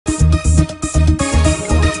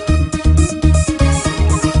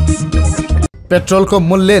पेट्रोलको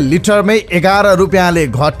मूल्य लिटरमै 11 रुपियाँले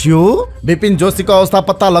घट्यो। विपिन जोशीको अवस्था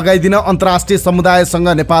पत्ता लगाइदिन अन्तर्राष्ट्रिय समुदायसँग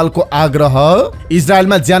नेपालको आग्रह।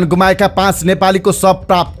 इजरायलमा ज्यान गुमाएका 5 नेपालीको शव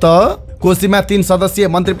प्राप्त। कोशीमा 3 सदस्यीय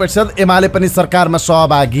मन्त्री परिषद एमाले पनि सरकारमा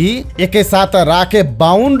सहभागी। एकैसाथ राखे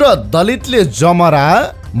बाहुन र दलितले जमरा।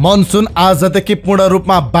 मनसुन आजदेखि पूर्ण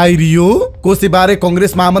रूपमा बाहिरियो। कोशीबारे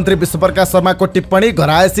कंग्रेस महामन्त्री विश्वप्रकाश शर्माको टिप्पणी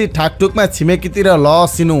घरायसी ठाकटुकमा छिमेकीतिर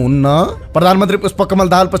लसिनु हुन्न। प्रधानमन्त्री पुष्पकमल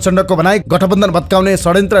दाहाल प्रचण्डको भनाई गठबन्धन भत्काउने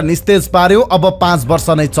षड्यन्त्र निस्तेज पार्यो, अब 5 वर्ष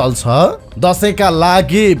नै चल्छ। दशैंका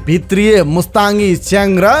लागि भित्रिए मुस्ताङ्गी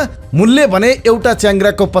च्याङ्ग्रा, मूल्य भने एउटा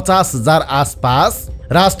च्याङ्ग्राको 50,000 आसपास।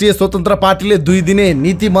 राष्ट्रिय स्वतन्त्र पार्टीले 2 दिने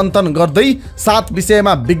नीति मन्थन गर्दै 7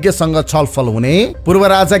 विषयमा विज्ञसँग छलफल हुने। पूर्व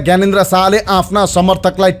राजा ज्ञानेन्द्र शाहले आफ्ना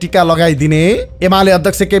समर्थकलाई टीका लगाइदिने। एमाले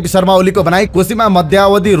अध्यक्ष केपी शर्मा ओलीको भनाई कोशीमा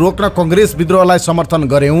मध्यावधि रोक्न कंग्रेस विद्रोहलाई समर्थन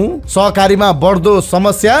गर्यौं। सहकारीमा बढ्दो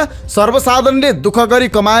समस्या, सर्वसाधारणले दुःख गरी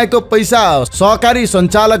कमाएको पैसा सहकारी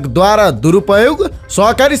सञ्चालकद्वारा दुरुपयोग।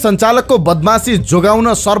 सहकारी सञ्चालकको बदमाशी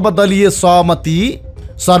जोगाउन सर्वदलीय सहमति।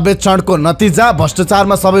 सर्वेक्षणको नतिजा,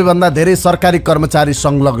 भ्रष्टाचारमा सबैभन्दा धेरै सरकारी कर्मचारी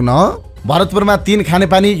संलग्न। भरतपुरमा 3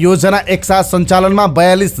 खानेपानी योजना एकसाथ सञ्चालनमा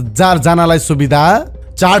 42,000 जनालाई सुविधा।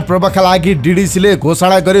 चाड पर्वका लागि डीडीसीले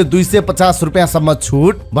घोषणा गर्यो 250 रुपियाँसम्म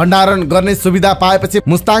छुट। भण्डारण गर्ने सुविधा पाएपछि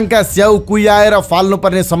मुस्ताङका स्याउ कुहियाएर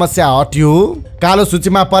फाल्नुपर्ने समस्या हट्यो। कालो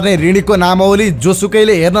सूचीमा पर्ने ऋणीको नामावली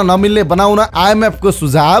जोसुकैले हेर्न नमिल्ने बनाउन आईएमएफ को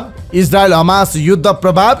सुझाव। इजरायल हमास युद्ध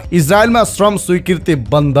प्रभाव, इजरायलमा श्रम स्वीकृति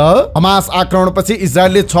बन्द। हमास आक्रमणपछि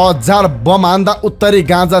इजरायलले 6000 बम हान्दा उत्तरी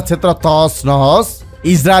गाजा क्षेत्र तहस नहस।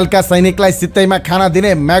 इजरायलका सैनिकलाई सित्तैमा खाना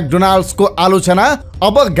दिने मैकडोनाल्ड्सको आलोचना,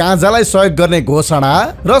 अब गाजालाई सहयोग गर्ने घोषणा।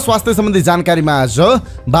 र स्वास्थ्य सम्बन्धी जानकारीमा आज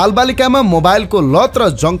बालबालिकामा मोबाइलको लत र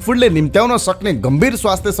जङ्क फुडले निम्त्याउन सक्ने गम्भीर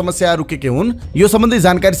स्वास्थ्य समस्याहरू के हुन्, यो सम्बन्धी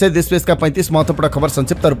जानकारी सहित देशविदेशका 35 महत्त्वपूर्ण खबर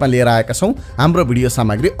संक्षिप्त रूपमा लिएर आएका छौं। हाम्रो भिडियो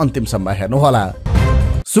सामग्री अन्तिमसम्म हेर्नुहोला।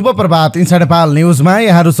 शुभ प्रभात, इन्साइड नेपाल न्यूजमा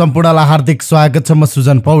यहाँहरू सम्पूर्णलाई हार्दिक स्वागत छ। म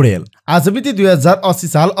सुजन पौडेल। आज मिति 2080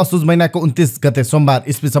 साल असोज महिनाको 29 गते सोमबार,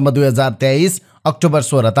 इस्वीसम्म 2023 अक्टोबर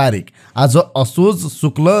 16 तारिक। आज असोज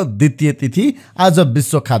शुक्ल द्वितीय तिथि। आज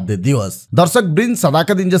विश्व खाद्य दिवस। दर्शक वृन्द,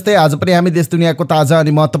 सदाका दिन जस्तै आज पनि हामी देश दुनियाँको ताजा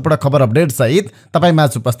अनि महत्त्वपूर्ण खबर अपडेट सहित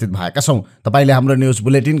तपाईमाझ उपस्थित भएका छौं। तपाईले हाम्रो न्यूज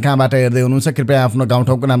बुलेटिन कहाँबाट हेर्दै हुनुहुन्छ कृपया आफ्नो गाउँ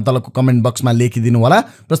ठाउँको नाम तलको कमेन्ट बक्समा लेखिदिनु होला।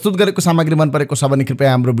 प्रस्तुत गरेको सामग्री मन परेको छ भने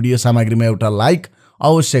कृपया हाम्रो भिडियो सामग्रीमा एउटा लाइक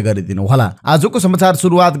अवश्य गरिदिनु होला। आजको समाचार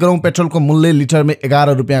सुरुवात गरौं पेट्रोलको मूल्य लिटरमै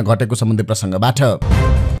 11 रुपियाँ घटेको सम्बन्धी प्रसंगबाट।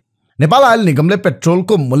 नेपाल आयल निगमले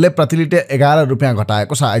पेट्रोलको मूल्य प्रति लिटर 11 रुपियाँ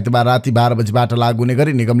घटाएको छ। आइतबार राति 12 बजीबाट लागू हुने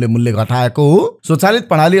गरी निगमले मूल्य घटाएको हो। स्वचालित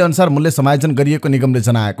प्रणाली अनुसार मूल्य समायोजन गरिएको निगमले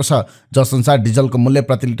जनाएको छ। जसअनुसार डिजलको मूल्य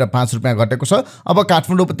प्रति लिटर 5 रुपियाँ घटेको छ। अब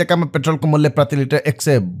काठमाडौँ उपत्यकामा पेट्रोलको मूल्य प्रति लिटर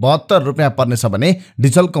 172 रुपियाँ पर्नेछ भने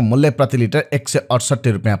डिजलको मूल्य प्रति लिटर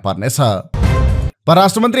 168 रुपियाँ पर्नेछ।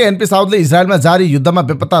 परराष्ट्र मन्त्री एनपी साउदले इजरायलमा जारी युद्धमा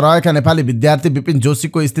बेपत्ता रहेका नेपाली विद्यार्थी विपिन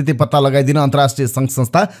जोशीको स्थिति पत्ता लगाइदिन अन्तर्राष्ट्रिय सङ्घ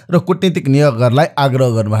संस्था र कूटनीतिक नियोगहरूलाई आग्रह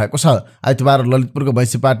गर्नुभएको छ। आइतबार ललितपुरको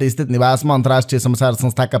भैँसीपाटी स्थित निवासमा अन्तर्राष्ट्रिय समाचार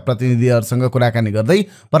संस्थाका प्रतिनिधिहरूसँग कुराकानी गर्दै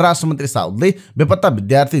परराष्ट्र मन्त्री साउदले बेपत्ता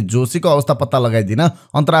विद्यार्थी जोशीको अवस्था पत्ता लगाइदिन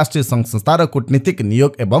अन्तर्राष्ट्रिय सङ्घ संस्था र कूटनीतिक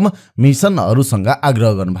नियोग एवं मिसनहरूसँग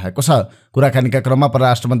आग्रह गर्नुभएको छ। कुराकानीका क्रममा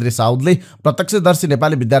परराष्ट्र मन्त्री साउदले प्रत्यक्षदर्शी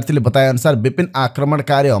नेपाली विद्यार्थीले बताए अनुसार विपिन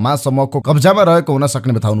आक्रमणकारी हमास समूहको कब्जामा रहेको हुन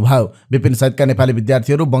सक्ने बताउनुभयो। विपिन सहितका नेपाली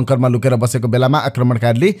विद्यार्थीहरू बङ्करमा लुकेर बसेको बेलामा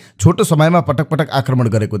आक्रमणकारीले छोटो समयमा पटक पटक आक्रमण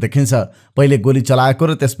गरेको देखिन्छ। पहिले गोली चलाएको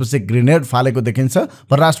र त्यसपछि ग्रेनेड फालेको देखिन्छ।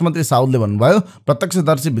 परराष्ट्र मन्त्री साउदले भन्नुभयो,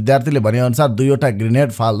 प्रत्यक्षदर्शी विद्यार्थीले भनेअनुसार 2वटा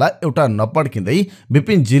ग्रेनेड फाल्दा एउटा नपड्किँदै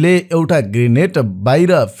विपिनजीले एउटा ग्रेनेड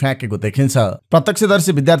बाहिर फ्याँकेको देखिन्छ।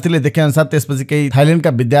 प्रत्यक्षदर्शी विद्यार्थीले देखेअनुसार त्यसपछि केही थाइल्यान्डका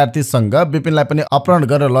विद्यार्थीसँग विपिनलाई पनि अपहरण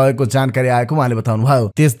गरेर लगेको जानकारी आएको उहाँले बताउनुभयो।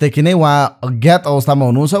 त्यसदेखि नै उहाँ अज्ञात अवस्थामा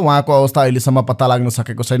हुनुहुन्छ। उहाँको अवस्था अहिलेसम्म पत्ता लाग्न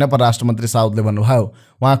सकेको छैन। परराष्ट्र मन्त्री साउदले भन्नुभयो,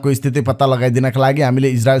 उहाँको स्थिति पत्ता लगाइदिनका लागि हामीले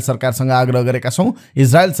इजरायल सरकारसँग आग्रह गरेका छौं।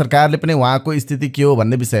 इजरायल सरकारले पनि उहाँको स्थिति के हो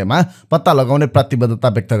भन्ने विषयमा पत्ता लगाउने प्रतिबद्धता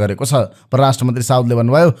व्यक्त गरेको छ। परराष्ट्र मन्त्री साउदले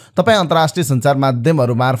भन्नुभयो, तपाईँ अन्तर्राष्ट्रिय सञ्चार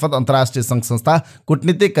माध्यमहरू मार्फत अन्तर्राष्ट्रिय सङ्घ संस्था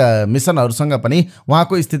कूटनीतिक मिसनहरूसँग पनि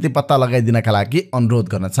उहाँको स्थिति पत्ता लगाइदिनका लागि अनुरोध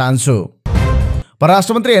गर्न चाहन्छु।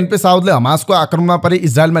 परराष्ट्र मन्त्री एनपी साउदले हमासको आक्रमणमा परि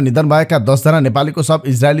इजरायलमा निधन भएका 10 जना नेपालीको शव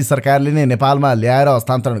इजरायली सरकारले नै नेपालमा ल्याएर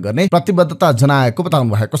हस्तान्तरण गर्ने प्रतिबद्धता जनाएको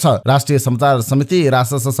बताउनु भएको छ। राष्ट्रिय समाचार समिति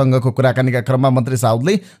राष्ट्रसङ्घको कुराकानीका क्रममा मन्त्री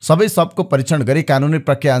साउदले सबै शवको परीक्षण गरी कानुनी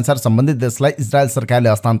प्रक्रिया अनुसार सम्बन्धित देशलाई इजरायल सरकारले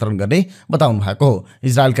हस्तान्तरण गर्ने बताउनु भएको हो।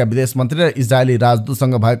 इजरायलका विदेश मन्त्री र इजरायली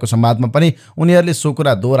राजदूतसँग भएको संवादमा पनि उनीहरूले सो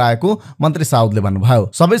कुरा दोहोऱ्याएको मन्त्री साउदले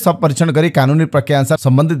भन्नुभयो। सबै शव परीक्षण गरी कानुनी प्रक्रिया अनुसार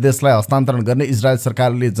सम्बन्धित देशलाई हस्तान्तरण गर्ने इजरायल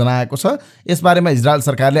सरकारले जनाएको छ। यसबारेमा इजरायल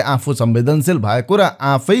सरकारले आफू संवेदनशील भएको र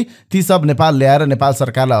आफै ती सब नेपाल ल्याएर नेपाल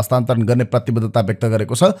सरकारलाई हस्तान्तरण गर्ने प्रतिबद्धता व्यक्त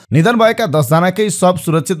गरेको छ। निधन भएका 10 जनाकै सब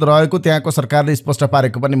सुरक्षित रहेको त्यहाँको सरकारले स्पष्ट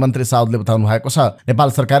पारेको पनि मन्त्री साउदले बताउनु भएको छ।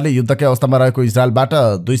 नेपाल सरकारले युद्धकै अवस्थामा रहेको इजरायलबाट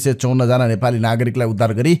 254 जना नेपाली नागरिकलाई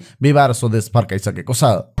उद्धार गरी बिहिबार स्वदेश फर्काइसकेको छ।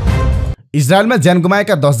 इजरायलमा ज्यान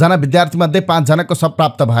गुमाएका 10 जना विद्यार्थी मध्ये 5 जनाको शव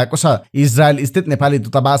प्राप्त भएको छ। इजरायल स्थित नेपाली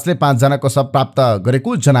दूतावासले 5 जनाको शव प्राप्त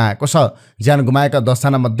गरेको जनाएको छ। ज्यान गुमाएका 10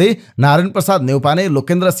 जना मध्ये नारायण प्रसाद नेउपाने,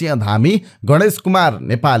 लोकेन्द्र सिंह धामी, गणेश कुमार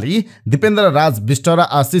नेपाली, दिपेन्द्र राज विष्ट र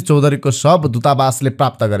आशिष चौधरीको शव दूतावासले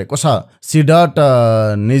प्राप्त गरेको छ। सिडट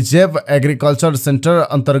निजेभ एग्रिकल्चर सेन्टर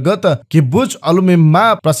अन्तर्गत किब्बुच अलुमिममा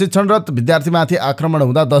प्रशिक्षणरत विद्यार्थीमाथि आक्रमण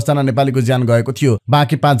हुँदा 10 जना नेपालीको ज्यान गएको थियो।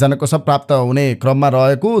 बाँकी 5 जनाको शव प्राप्त हुने क्रममा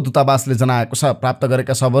रहेको दूतावासले जनाएको छ। प्राप्त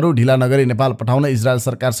गरेका शवहरू ढिला नगरी नेपाल पठाउन इजरायल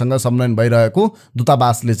सरकारसँग संलग्न भइरहेको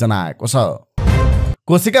दूतावासले जनाएको छ।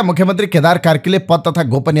 कोशीका मुख्यमन्त्री केदार कार्कीले पद तथा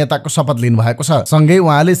गोपनीयताको शपथ लिनु भएको छ। सँगै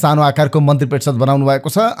उहाँले सानो आकारको मन्त्री परिषद बनाउनु भएको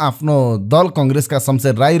छ। आफ्नो दल कांग्रेसका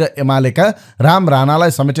शमशेर राई र एमालेका राम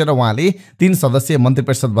राणालाई समेटेर उहाँले 3 सदस्यीय मन्त्री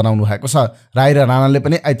परिषद बनाउनु भएको छ। राई र राणाले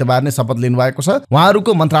पनि आइतबार नै शपथ लिनु भएको छ।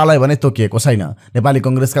 उहाँहरूको मन्त्रालय भने तोकिएको छैन। नेपाली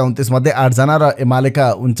कांग्रेसका 29 मध्ये 8 जना र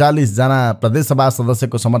एमालेका 39 जना प्रदेशसभा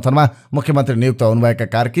सदस्यको समर्थनमा मुख्यमन्त्री नियुक्त हुनुभएका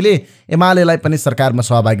कार्कीले एमालेलाई पनि सरकारमा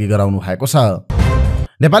सहभागी गराउनु भएको छ।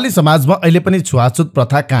 नेपाली समाजमा अहिले पनि छुवाछुत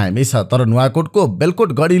प्रथा कायमै छ, तर नुवाकोटको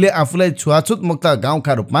बेलकोट गढीले आफूलाई छुवाछुत मुक्त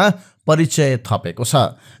गाउँका रूपमा परिचय थपेको छ।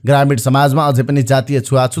 ग्रामीण समाजमा अझै पनि जातीय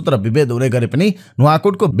छुवाछुत र विभेद हुने गरे पनि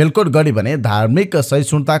नुवाकोटको बेलकोट गढी भने धार्मिक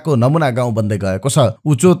सहिष्णुताको नमुना गाउँ बन्दै गएको छ।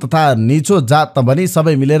 उच्च तथा निचो जात पनि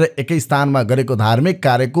सबै मिलेर एकै स्थानमा गरेको धार्मिक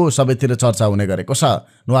कार्यको सबैतिर चर्चा हुने गरेको छ।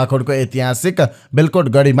 नुवाकोटको ऐतिहासिक बेलकोट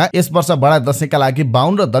गढीमा यस वर्ष बडा दशैंका लागि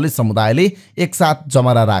बाहुन र दलित समुदायले एकसाथ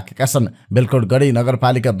जमरा राखेका छन्। बेलकोट गढी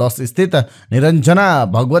नगरपालिका 10 स्थित निरञ्जना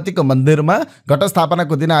भगवतीको मन्दिरमा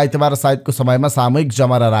घटस्थापनाको दिन आइतबार साइतको समयमा सामूहिक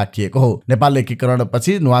जमरा राखिएको हो। नेपाल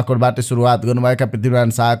एकीकरणपछि नुवाकोटबाट सुरुवात गर्नुभएका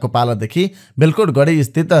पृथ्वीनारायण शाहको पालादेखि बेलकोट गढी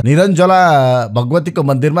स्थित निरञ्जला भगवतीको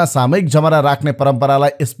मन्दिरमा सामूहिक जमरा राख्ने परम्परालाई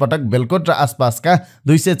यसपटक बेलकोट र आसपासका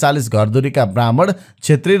 240 घरधुरीका ब्राह्मण,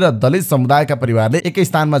 क्षेत्री र दलित समुदायका परिवारले एकै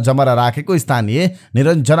स्थानमा जमरा राखेको स्थानीय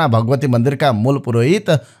निरञ्जना भगवती मन्दिरका मूल पुरोहित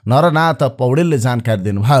नरनाथ पौडेलले जानकारी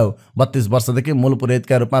दिनुभयो। 32 वर्षदेखि मूल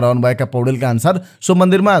पुरोहितका रूपमा रहनुभएका पौडेलका अनुसार सो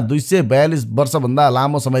मन्दिरमा 242 वर्षभन्दा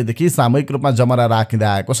लामो समयदेखि सामूहिक रूपमा जमरा राखिँदै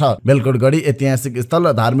आएको छ। बेलकोट गढी ऐतिहासिक स्थल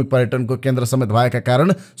र धार्मिक पर्यटनको केन्द्र समेत भएका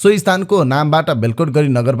कारण सो स्थानको नामबाट बेलकोट गढी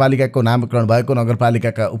नगरपालिकाको नामकरण भएको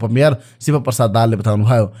नगरपालिकाका उपमेयर शिवप्रसाद दाहालले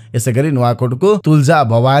बताउनुभयो। यसैगरी नुवाकोटको तुल्जा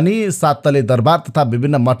भवानी, साततले दरबार तथा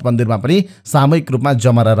विभिन्न मठ मन्दिरमा पनि सामूहिक रूपमा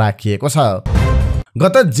जमरा राखिएको छ।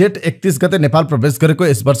 गत जेठ 31 गते नेपाल प्रवेश गरेको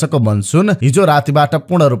यस वर्षको मनसुन हिजो रातिबाट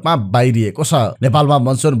पूर्ण रूपमा बाहिरिएको छ। नेपालमा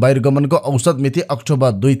मनसुन बहिर्गमनको औसत मिति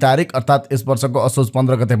अक्टोबर 2 तारिक अर्थात् यस वर्षको असोज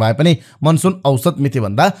 15 गते भए पनि मनसुन औसत मिति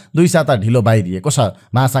भन्दा 2 साता ढिलो बाहिरिएको छ।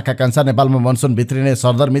 महाशाखाका अनुसार नेपालमा मनसुन भित्रिने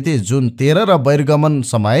सरदर मिति जुन 13 र बहिर्गमन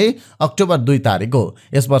समय अक्टोबर 2 तारिक हो।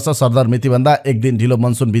 यस वर्ष सरदर मिति भन्दा 1 दिन ढिलो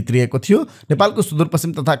मनसुन भित्रिएको थियो। नेपालको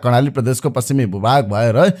सुदूरपश्चिम तथा कर्णाली प्रदेशको पश्चिमी भूभाग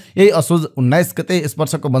भएर यही असोज 19 गते यस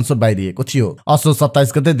वर्षको मनसुन बाहिरिएको थियो। असोज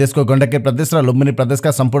 27 गते देशको गण्डकी प्रदेश र लुम्बिनी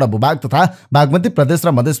प्रदेशका सम्पूर्ण भूभाग तथा बागमती प्रदेश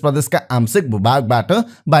र मध्य प्रदेशका आंशिक भूभागबाट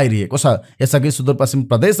बाहिरिएको छ। यसअघि सुदूरपश्चिम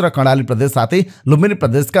प्रदेश र कर्णाली प्रदेश साथै लुम्बिनी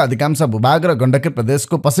प्रदेशका अधिकांश भूभाग र गण्डकी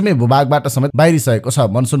प्रदेशको पश्चिमी भूभागबाट समेत बाहिरिसकेको छ।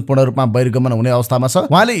 मनसुन पूर्ण रूपमा बहिर्गमन हुने अवस्थामा छ।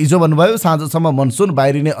 उहाँले हिजो भन्नुभयो साँझसम्म मनसुन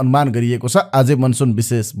बाहिरिने अनुमान गरिएको छ। आजै मनसुन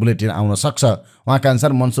विशेष बुलेटिन आउन सक्छ। उहाँका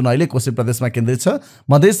अनुसार मनसुन अहिले कोशी प्रदेशमा केन्द्रित छ।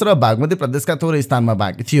 मधेस र बागमती प्रदेशका थोरै स्थानमा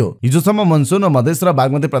बाँकी थियो। हिजोसम्म मनसुन मधेस र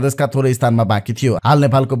बागमती प्रदेशका थोरै स्थानमा बाँकी थियो। हाल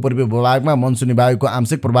नेपालको पूर्वी भूभागमा मनसुनी वायुको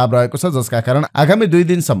आंशिक प्रभाव रहेको छ, जसका कारण आगामी 2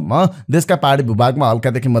 दिनसम्म देशका पहाडी भूभागमा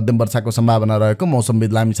हल्कादेखि मध्यम वर्षाको सम्भावना रहेको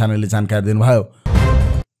मौसमविद लामी छानेले जानकारी दिनुभयो।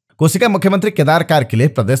 कोशीका मुख्यमन्त्री केदार कार्कीले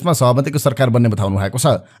प्रदेशमा सहमतिको सरकार बन्ने बताउनु भएको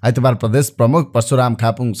छ। आइतबार प्रदेश प्रमुख परशुराम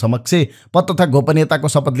खापुङ समक्ष पद तथा गोपनीयताको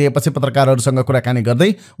शपथ लिएपछि पत्रकारहरूसँग कुराकानी गर्दै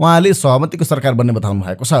उहाँले सहमतिको सरकार बन्ने बताउनु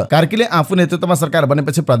भएको छ। कार्कीले आफू नेतृत्वमा सरकार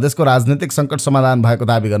बनेपछि प्रदेशको राजनीतिक सङ्कट समाधान भएको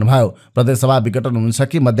दावी गर्नुभयो। प्रदेशसभा विघटन हुन्छ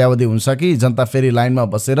कि मध्यावधि हुन्छ कि जनता फेरि लाइनमा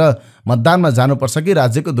बसेर मतदानमा जानुपर्छ कि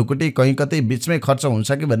राज्यको ढुकुटी कहीँ कतै बीचमै खर्च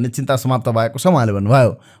हुन्छ कि भन्ने चिन्ता समाप्त भएको छ उहाँले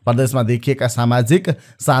भन्नुभयो। प्रदेशमा देखिएका सामाजिक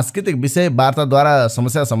सांस्कृतिक विषय वार्ताद्वारा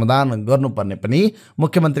समस्या समाधान गर्नुपर्ने पनि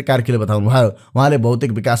मुख्यमन्त्री कार्कीले बताउनुभयो। उहाँले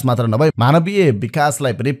भौतिक विकास मात्र नभई मानवीय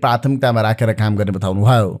विकासलाई पनि प्राथमिकतामा राखेर काम गर्ने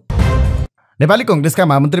बताउनुभयो। नेपाली कांग्रेसका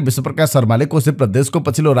महामन्त्री विश्वप्रकाश शर्माले कोशी प्रदेशको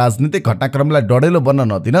पछिल्लो राजनीतिक घटनाक्रमलाई डढेलो बन्न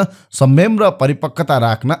नदिन संयम र परिपक्वता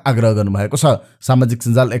राख्न आग्रह गर्नुभएको छ। सामाजिक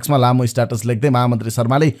सञ्जाल एक्समा लामो स्ट्याटस लेख्दै महामन्त्री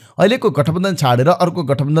शर्माले अहिलेको गठबन्धन छाडेर अर्को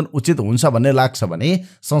गठबन्धन उचित हुन्छ भन्ने लाग्छ भने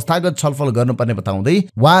संस्थागत छलफल गर्नुपर्ने बताउँदै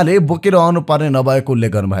उहाँले बोकिरहनु पर्ने नभएको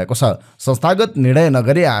उल्लेख गर्नुभएको छ। संस्थागत निर्णय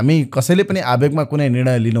नगरी हामी कसैले पनि आवेगमा कुनै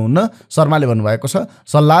निर्णय लिनुहुन्न शर्माले भन्नुभएको छ।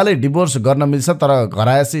 सल्लाहले डिभोर्स गर्न मिल्छ तर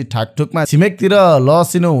घरायसी ठाकठुकमा छिमेकतिर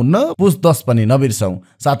लसिनुहुन्न पुस 10 पनि नबिर्सौं।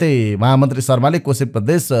 साथै महामन्त्री शर्माले कोशी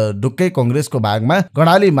प्रदेश ढुक्कै कांग्रेसको भागमा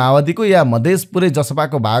कर्णाली माओवादीको या मधेस पुरै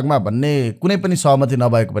जसपाको भागमा भन्ने कुनै पनि सहमति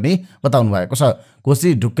नभएको पनि बताउनु भएको छ।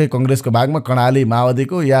 कोशी ढुक्कै कांग्रेसको भागमा कर्णाली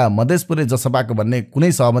माओवादीको या मधेस पुरै जसपाको भन्ने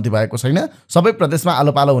कुनै सहमति भएको छैन। सबै प्रदेशमा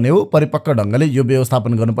आलोपालो हुने हो, परिपक्व ढंगले यो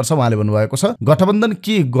व्यवस्थापन गर्नुपर्छ उहाँले भन्नुभएको छ। गठबन्धन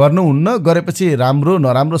के गर्नुहुन्न, गरेपछि राम्रो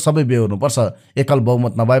नराम्रो सबै बेहोर्नुपर्छ। एकल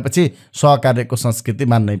बहुमत नभएपछि सहकार्यको संस्कृति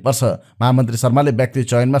मान्नै पर्छ। महामन्त्री शर्माले व्यक्ति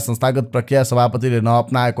चयनमा संस्थागत प्रक्रिया सभापतिले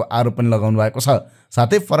नअपनाएको आरोप पनि लगाउनु भएको छ।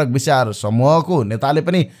 साथै फरक विचार समूहको नेताले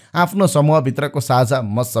पनि आफ्नो समूहभित्रको साझा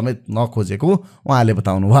मत समेत नखोजेको उहाँले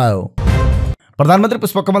बताउनुभयो। प्रधानमन्त्री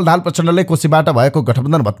पुष्पकमल दाहाल प्रचण्डले कोशीबाट भएको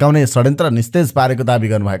गठबन्धन भत्काउने षड्यन्त्र निस्तेज पारेको दाबी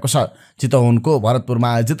गर्नुभएको छ। चितवनको भरतपुरमा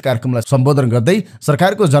आयोजित कार्यक्रमलाई सम्बोधन गर्दै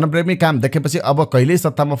सरकारको जनप्रेमी काम देखेपछि अब कहिल्यै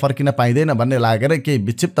सत्तामा फर्किन पाइँदैन भन्ने लागेर केही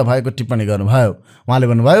विक्षिप्त भएको टिप्पणी गर्नुभयो। उहाँले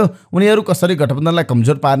भन्नुभयो उनीहरू कसरी गठबन्धनलाई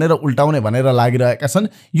कमजोर पार्ने र उल्टाउने भनेर लागिरहेका छन्।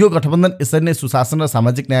 यो गठबन्धन यसरी नै सुशासन र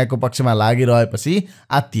सामाजिक न्यायको पक्षमा लागिरहेपछि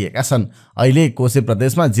आत्तिएका छन्। अहिले कोशी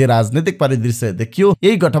प्रदेशमा जे राजनीतिक परिदृश्य देखियो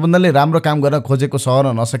यही गठबन्धनले राम्रो काम गर्न खोजेको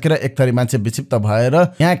सहन नसकेर एक थरी मान्छे विक्षिप्त भएर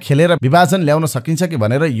यहाँ खेलेर विभाजन ल्याउन सकिन्छ कि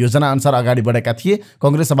भनेर योजना अनुसार अगाडि बढेका थिए।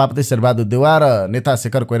 कांग्रेस सभापति शेरबहादुर देउवा र नेता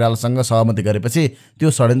शेखर कोइरालासँग सहमति गरेपछि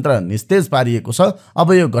त्यो षड्यन्त्र निस्तेज पारिएको छ।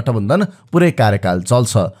 अब यो गठबन्धन पुरै कार्यकाल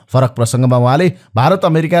चल्छ। फरक प्रसङ्गमा उहाँले भारत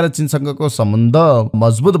अमेरिका र चीनसँगको सम्बन्ध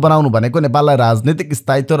मजबुत बनाउनु भनेको नेपाललाई राजनीतिक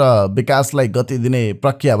स्थायित्व र विकासलाई गति दिने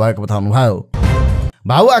प्रक्रिया भएको बताउनुभयो।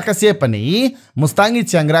 भाउ आकाशीय पनि मुस्ताङ्गी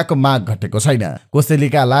च्याङ्ग्राको माग घटेको छैन।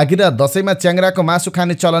 कोसेलीका लागि र दशैंमा च्याङ्ग्राको मासु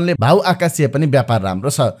खाने चलनले भाउ आकाशीय पनि व्यापार राम्रो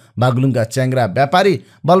छ। बागलुङका च्याङ्ग्रा व्यापारी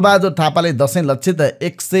बलबहादुर थापाले दशैं लक्षित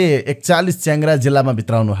 141 च्याङ्ग्रा जिल्लामा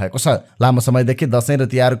भित्राउनु भएको छ। लामो समयदेखि दशैं र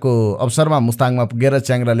तिहारको अवसरमा मुस्ताङमा पुगेर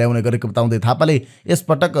च्याङ्ग्रा ल्याउने गरेको बताउँदै थापाले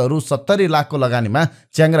यसपटक रु 70 लाखको लगानीमा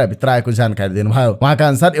च्याङ्ग्रा भित्राएको जानकारी दिनुभयो। उहाँका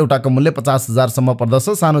अनुसार एउटाको मूल्य 50,000 सम्म पर्दछ।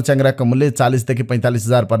 सानो च्याङ्ग्राको मूल्य 40 देखि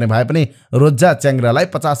 45,000 पर्ने भए पनि रोज्जा च्याङ्ग्रा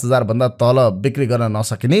 50,000 भन्दा तल बिक्री गर्न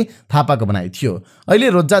नसकिने थापाको भनाइ थियो। अहिले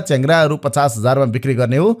रोज्जा च्याङ्ग्रा रु 50,000 मा बिक्री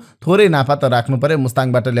गर्ने हो। थोरै नाफा त राख्नु पर्यो।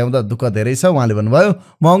 मुस्ताङबाट ल्याउँदा दुःख धेरै छ उहाँले भन्नुभयो।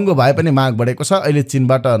 महँगो भए पनि माग बढेको छ। अहिले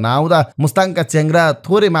चीनबाट नआउँदा मुस्ताङका च्याङ्ग्रा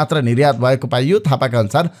थोरै मात्र निर्यात भएको पाइयो। थापाका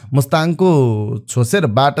अनुसार मुस्ताङको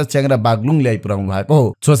छोसेरबाट च्याङ्ग्रा बागलुङ ल्याइपुर्याउनु भएको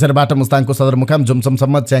हो। छोसेरबाट मुस्ताङको सदरमुकाम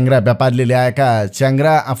जुमसमसम्म च्याङ्ग्रा व्यापारीले ल्याएका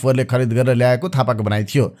च्याङ्ग्रा आफूहरूले खरिद गरेर ल्याएको थापाको भनाइ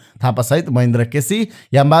थियो। थापा सहित महेन्द्र केसी,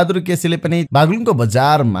 यामबहादुर केसीले पनि बागलुङको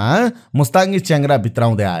बजारमा मुस्ताङ्गी च्याङ्ग्रा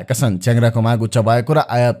भित्राउँदै आएका छन्। च्याङ्ग्राको माग उच्च भएको र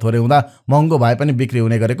आयात थोरै हुँदा महँगो भए पनि बिक्री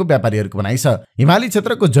हुने गरेको व्यापारीहरूको भनाइ छ। हिमाली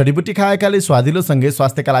क्षेत्रको जडीबुटी खाएकाले स्वादिलोसँगै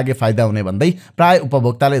स्वास्थ्यका लागि फाइदा हुने भन्दै प्राय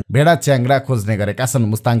उपभोक्ताले भेडा च्याङ्ग्रा खोज्ने गरेका छन्।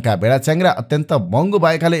 मुस्ताङका भेडा च्याङ्ग्रा अत्यन्त महँगो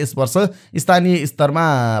भएकाले यस वर्ष स्थानीय स्तरमा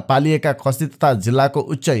पालिएका खसी तथा जिल्लाको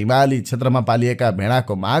उच्च हिमाली क्षेत्रमा पालिएका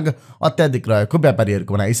भेडाको माग अत्याधिक रहेको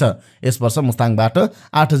व्यापारीहरूको भनाइ छ। यस वर्ष मुस्ताङबाट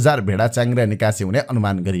 8,000 भेडा च्याङ्ग्रा निकासी हुने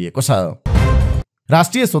अनुमान गरिएको छ।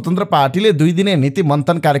 राष्ट्रिय स्वतन्त्र पार्टीले 2 दिने नीति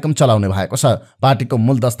मन्थन कार्यक्रम चलाउने भएको छ। पार्टीको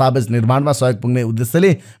मूल दस्तावेज निर्माणमा सहयोग पुग्ने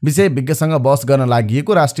उद्देश्यले विषय विज्ञसँग बहस गर्न लागि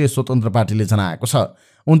राष्ट्रिय स्वतन्त्र पार्टीले जनाएको छ।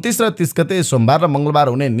 29 र 30 गते सोमबार र मंगलबार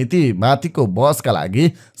हुने नीति माथिको बहसका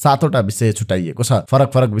लागि 7वटा विषय छुटाइएको छ।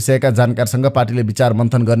 फरक फरक विषयका जानकारसँग पार्टीले विचार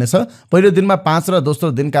मन्थन गर्नेछ। पहिलो दिनमा 5 र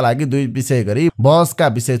दोस्रो दिनका लागि 2 विषय गरी बहसका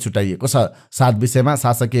विषय छुटाइएको छ। 7 विषयमा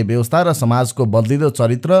शासकीय व्यवस्था र समाजको बदलिदो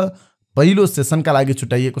चरित्र पहिलो सेसनका लागि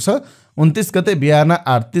छुटाइएको छ। 29 गते बिहान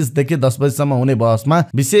 8:30 देखि 10 बजेसम्म हुने बहसमा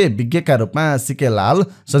विषय विज्ञका रूपमा सिकेलाल,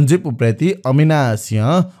 सञ्जीव उप्रेती, अमिना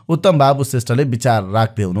सिंह, उत्तम बाबु श्रेष्ठले विचार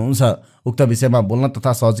राख्दै हुनुहुन्छ। उक्त विषयमा बोल्न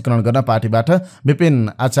तथा सहजीकरण गर्न पार्टीबाट विपिन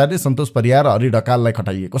आचार्य, सन्तोष परियार र हरि ढकाललाई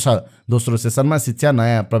खटाइएको छ। दोस्रो सेसनमा शिक्षा,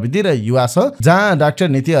 नयाँ प्रविधि र युवा छ, जहाँ डाक्टर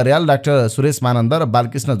नीति अर्याल, डाक्टर सुरेश मानन्द र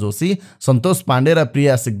बालकृष्ण जोशी, सन्तोष पाण्डे र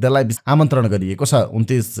प्रिया सिग्देललाई आमन्त्रण गरिएको छ।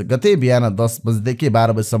 29 गते बिहान 10 बजेदेखि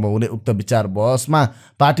 12 बजेसम्म हुने उक्त विचार बहसमा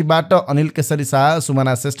पार्टीबाट अनिल केसरी शाह,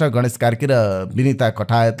 सुमना श्रेष्ठ, गणेश कार्की र विनिता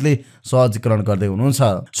कठायतले सहजीकरण गर्दै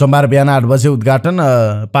हुनुहुन्छ। सोमबार बिहान 8 बजे उद्घाटन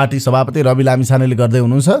पार्टी सभापति रवि लामिछानेले गर्दै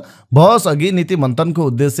हुनुहुन्छ। बहस अघि नीति मन्थनको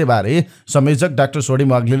उद्देश्यबारे संयोजक डाक्टर सोडी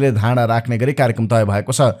मग्लीले धारणा राख्ने गरी कार्यक्रम तय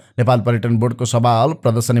भएको छ। नेपाल पर्यटन बोर्डको सभा हल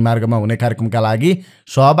प्रदर्शनी मार्गमा हुने कार्यक्रमका लागि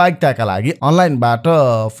सहभागिताका लागि अनलाइनबाट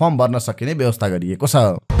फर्म भर्न सकिने व्यवस्था गरिएको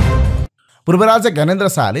छ। पूर्व राजा ज्ञानेन्द्र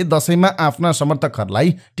शाहले दशैंमा आफ्ना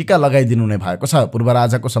समर्थकहरूलाई टीका लगाइदिनु नै भएको छ। पूर्व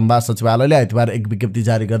राजाको संवाद सचिवालयले आइतबार एक विज्ञप्ति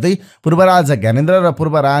जारी गर्दै पूर्व राजा ज्ञानेन्द्र र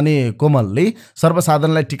पूर्व रानी कोमलले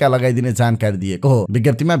सर्वसाधारणलाई टीका लगाइदिने जानकारी दिएको हो।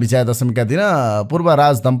 विज्ञप्तिमा विजया दशमीका दिन पूर्व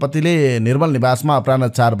राज दम्पतिले निर्मल निवासमा अपराह्न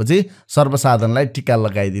 4 बजे सर्वसाधारणलाई टीका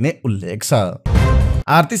लगाइदिने उल्लेख छ।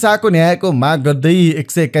 आरती शाहको न्यायको माग गर्दै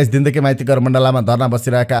 121 दिनदेखि माइती गरमण्डलामा धरना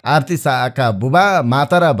बसिरहेका आरती शाहका बुबा,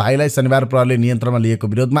 माता र भाइलाई शनिबार प्रहरीले नियन्त्रणमा लिएको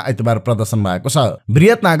विरोधमा आइतबार प्रदर्शन भएको छ।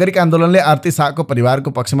 वृहत नागरिक आन्दोलनले आरती शाहको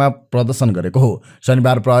परिवारको पक्षमा प्रदर्शन गरेको हो।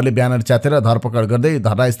 शनिबार प्रहरीले ब्यानर च्यातेर धरपकड गर्दै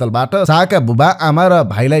धरनास्थलबाट शाहका बुबा, आमा र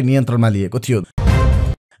भाइलाई नियन्त्रणमा लिएको थियो।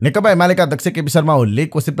 नेकपा एमालेका अध्यक्ष केपी शर्मा ओलीले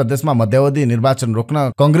कोशी प्रदेशमा मध्यावधि निर्वाचन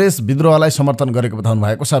रोक्न कांग्रेस विद्रोहलाई समर्थन गरेको बताउनु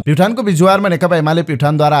भएको छ। प्युठानको बिजुवारमा नेकपा एमाले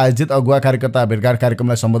प्युठानद्वारा आयोजित अगुवा कार्यकर्ता भेटघाट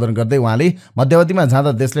कार्यक्रमलाई सम्बोधन गर्दै उहाँले मध्यावधिमा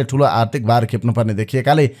जाँदा देशले ठूलो आर्थिक भार खेप्नुपर्ने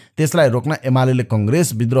देखिएकाले त्यसलाई रोक्न एमालेले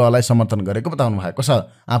कांग्रेस विद्रोहलाई समर्थन गरेको बताउनु भएको छ।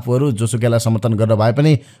 आफूहरू जोसुकैलाई समर्थन गरेर भए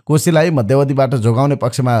पनि कोशीलाई मध्यावधिबाट जोगाउने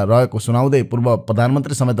पक्षमा रहेको सुनाउँदै पूर्व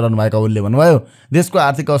प्रधानमन्त्री समेत रहनुभएका ओलीले भन्नुभयो, देशको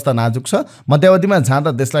आर्थिक अवस्था नाजुक छ, मध्यावधिमा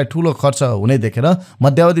जाँदा देशलाई ठूलो खर्च हुने देखेर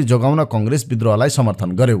मध्यावधि जोगाउन कांग्रेस विद्रोहलाई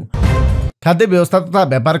समर्थन गर्यो। खाद्य व्यवस्था तथा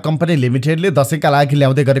व्यापार कम्पनी लिमिटेडले दशैंका लागि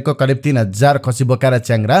ल्याउँदै गरेको करिब 3000 खसी बोका र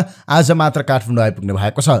च्याङ्रा आज मात्र काठमाडौँ आइपुग्ने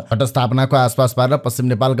भएको छ। घटस्थापनाको आसपास पारेर पश्चिम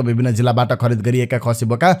नेपालका विभिन्न जिल्लाबाट खरिद गरिएका खसी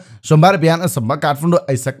बोका सोमबार बिहानसम्म काठमाडौँ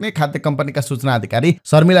आइसक्ने खाद्य कम्पनीका सूचना अधिकारी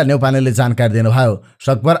शर्मिला नेउपानेले जानकारी दिनुभयो।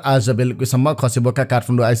 सकभर आज बेलुकीसम्म खसी बोका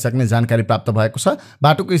काठमाडौँ आइसक्ने जानकारी प्राप्त भएको छ।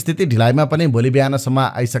 बाटोको स्थिति ढिलाइमा पनि भोलि बिहानसम्म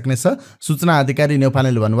आइसक्नेछ। सूचना अधिकारी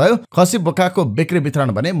नेउपानेले भन्नुभयो, खसी बोकाको बिक्री वितरण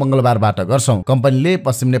भने मंगलबारबाट गर्छौं। कम्पनीले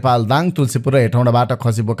पश्चिम नेपाल दाङ, तुलसीपुर र हेटौँडाबाट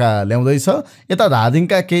खसी बोका ल्याउँदैछ। यता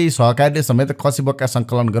धादिङका केही सहकारीले समेत खसी बोका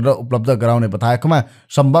संकलन गरेर उपलब्ध गराउने बताएकोमा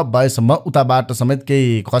सम्भव भएसम्म उताबाट समेत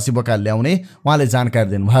केही खसी बोका ल्याउने उहाँले जानकारी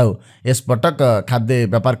दिनुभयो। यसपटक खाद्य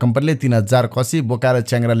व्यापार कम्पनीले 3000 खसी बोका र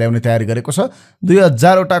च्याङ्रा ल्याउने तयारी गरेको छ।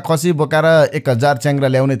 2000 वटा खसी बोका र 1000 च्याङ्रा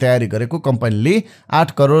ल्याउने तयारी गरेको कम्पनीले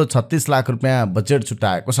 8 करोड 36 लाख रुपियाँ बजेट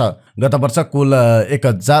छुट्याएको छ। गत वर्ष कुल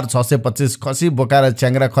 1625 खसी बोका र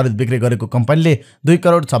च्याङ्रा खरिद बिक्री गरेको कम्पनीले 2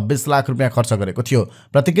 करोड 26 लाख रुपियाँ खर्च गरेको थियो।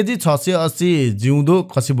 प्रति केजी 680 जिउँदो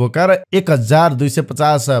खसी बोका र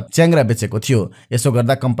 1250 च्याङ्रा बेचेको थियो। यसो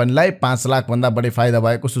गर्दा कम्पनीलाई 5 लाख भन्दा बढी फाइदा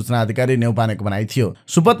भएको सूचना अधिकारी नेउपानेको भनाइ थियो।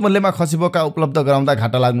 सुपथ मूल्यमा खसी बोका उपलब्ध गराउँदा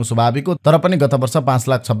घाटा लाग्नु स्वाभाविक हो, तर पनि गत वर्ष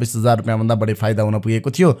 5,26,000 रुपियाँ भन्दा बढी फाइदा हुन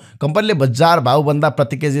पुगेको थियो। कम्पनीले बजार भाउ भन्दा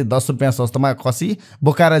प्रति केजी 10 रुपियाँ सस्तोमा खसी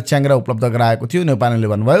बोका र च्याङ्रा उपलब्ध गराएको थियो। नेउपानेले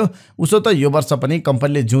भन्नुभयो, उसो त यो वर्ष पनि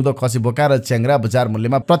कम्पनीले जिउँदो खसी बोका र च्याङ्रा बजार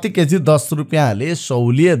मूल्यमा प्रति केजी 10 रुपियाँले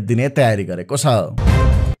सहुलियत दिने तयारी गरेको छ।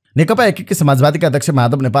 नेकपा एकीकृत समाजवादीका अध्यक्ष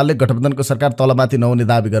माधव नेपालले गठबन्धनको सरकार तलमाथि नहुने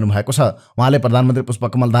दाबी गर्नुभएको छ। उहाँले प्रधानमन्त्री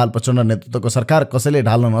पुष्पकमल दाहाल प्रचण्ड नेतृत्वको सरकार कसैले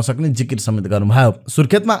ढाल्न नसक्ने जिकिर समेत गर्नुभयो।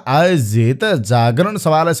 सुर्खेतमा आयोजित जागरण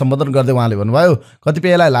सभालाई सम्बोधन गर्दै उहाँले भन्नुभयो,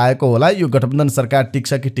 कतिपयलाई लागेको होला यो गठबन्धन सरकार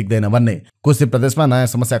टिक्छ कि टिक्दैन भन्ने। कोशी प्रदेशमा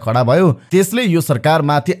नयाँ समस्या खडा भयो, त्यसले यो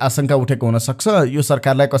सरकारमाथि आशंका उठेको हुन सक्छ। यो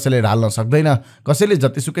सरकारलाई कसैले ढाल्न सक्दैन। कसैले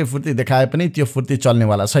जतिसुकै फुर्ती देखाए पनि त्यो फुर्ती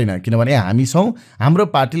चल्नेवाला छैन, किनभने हामी छौँ। हाम्रो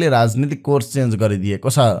पार्टीले राजनीतिक कोर्स चेन्ज गरिदिएको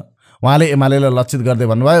छ। उहाँले एमालेलाई लक्षित गर्दै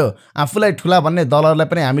भन्नुभयो, आफूलाई ठुला भन्ने दलहरूलाई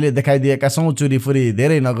पनि हामीले देखाइदिएका छौँ। चुरीफुरी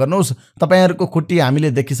धेरै नगर्नुहोस्, तपाईँहरूको खुट्टी हामीले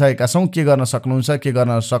देखिसकेका छौँ। के गर्न सक्नुहुन्छ, के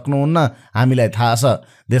गर्न सक्नुहुन्न हामीलाई थाहा छ।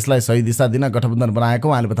 देशलाई सही दिशा दिन गठबन्धन बनाएको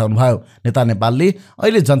उहाँले बताउनुभयो। नेता नेपालले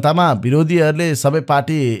अहिले जनतामा विरोधीहरूले सबै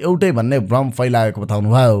पार्टी एउटै भन्ने भ्रम फैलाएको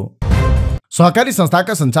बताउनुभयो। सहकारी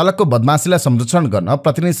संस्थाका सञ्चालकको बदमाशीलाई संरक्षण गर्न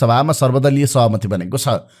प्रतिनिधि सभामा सर्वदलीय सहमति बनेको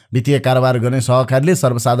छ। वित्तीय कारोबार गर्ने सहकारीले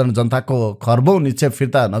सर्वसाधारण जनताको खर्बौं निक्षेप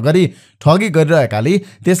फिर्ता नगरी ठगी गरिरहेकाले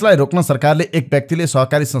त्यसलाई रोक्न सरकारले एक व्यक्तिले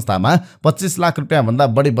सहकारी संस्थामा 25 लाख रुपियाँ भन्दा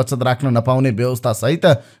बढी बचत राख्न नपाउने व्यवस्था सहित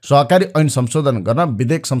सहकारी ऐन संशोधन गर्न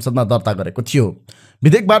विधेयक संसदमा दर्ता गरेको थियो।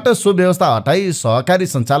 विधेयकबाट सो व्यवस्था हटाई सहकारी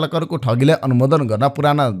सञ्चालकहरूको ठगीलाई अनुमोदन गर्न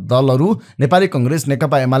पुराना दलहरू नेपाली कांग्रेस,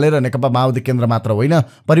 नेकपा एमाले र नेकपा माओवादी केन्द्र मात्र होइन,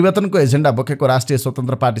 परिवर्तनको एजेन्डा बोकेको राष्ट्रिय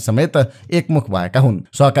स्वतन्त्र पार्टी समेत एकमुख भएका हुन्।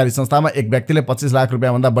 सहकारी संस्थामा एक व्यक्तिले 25 लाख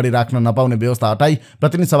रुपियाँ भन्दा बढी राख्न नपाउने व्यवस्था हटाई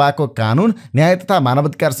प्रतिनिधि सभाको कानून, न्याय तथा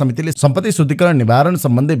मानवाधिकार समितिले सम्पत्ति शुद्धिकरण निवारण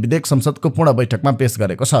सम्बन्धी विधेयक संसदको पूर्ण बैठकमा पेश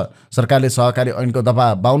गरेको छ। सरकारले सहकारी ऐनको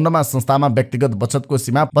दफा 52मा संस्थामा व्यक्तिगत बचतको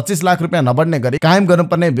सीमा 25 लाख रुपियाँ नबढ्ने गरी कायम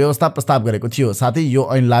गर्नुपर्ने व्यवस्था प्रस्ताव गरेको थियो। साथै यो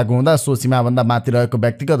ऐन लागू हुँदा सो सीमाभन्दा माथि रहेको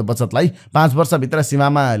व्यक्तिगत बचतलाई 5 वर्षभित्र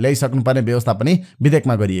सीमामा ल्याइसक्नुपर्ने व्यवस्था पनि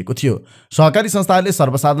विधेयकमा गरिएको थियो। सहकारी संस्थाहरूले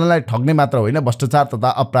सर्वसाधारणलाई ठग्ने मात्र होइन, भ्रष्टाचार तथा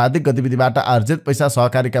आपराधिक गतिविधिबाट आर्जित पैसा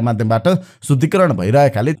सहकारीका माध्यमबाट शुद्धिकरण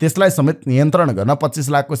भइरहेकाले त्यसलाई समेत नियन्त्रण गर्न 25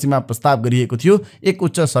 लाखको सीमा प्रस्ताव गरिएको थियो। एक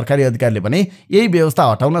उच्च सरकारी अधिकारीले भने यही व्यवस्था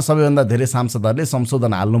हटाउन सबैभन्दा धेरै सांसदहरूले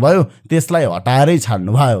संशोधन हाल्नुभयो, त्यसलाई हटाएरै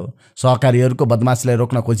छाड्नुभयो। सहकारीहरूको बदमाशीलाई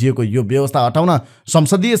रोक्न खोजिएको यो व्यवस्था हटाउन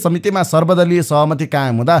संसदीय समितिमा सर्वदलीय सहमति सहमति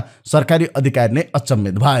कायम हुँदा सरकारी अधिकारी नै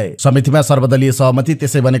अचम्मित भए। समितिमा सर्वदलीय सहमति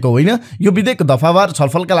त्यसै बनेको होइन। यो विधेयक दफावार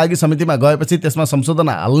छलफलका लागि समितिमा गएपछि त्यसमा संशोधन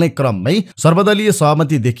हाल्ने क्रममै सर्वदलीय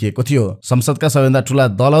सहमति देखिएको थियो। संसदका सबैभन्दा ठूला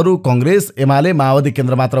दलहरू कांग्रेस, एमाले, माओवादी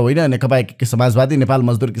केन्द्र मात्र होइन, नेकपा एकीकृत समाजवादी, नेपाल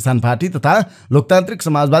मजदुर किसान पार्टी तथा लोकतान्त्रिक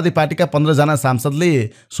समाजवादी पार्टीका 15 जना सांसदले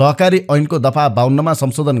सहकारी ऐनको दफा 52 मा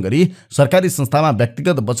संशोधन गरी सरकारी संस्थामा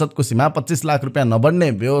व्यक्तिगत बचतको सीमा 25 लाख रुपैयाँ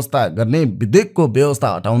नबढ्ने व्यवस्था गर्ने विधेयकको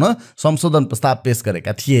व्यवस्था हटाउन संशोधन प्रस्ताव पेश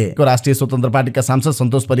गरेका थिए। राष्ट्रिय स्वतन्त्र पार्टीका सांसद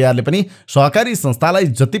सन्तोष परियारले पनि सहकारी संस्थालाई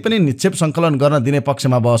जति पनि निक्षेप सङ्कलन गर्न दिने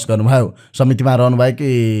पक्षमा बहस गर्नुभयो। समितिमा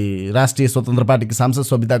रहनुभएकी राष्ट्रिय स्वतन्त्र पार्टीकी सांसद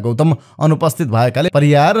सोभिता गौतम अनुपस्थित भएकाले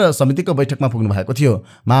परियार समितिको बैठकमा पुग्नु भएको थियो।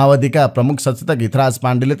 माओवादीका प्रमुख सचेतक हितराज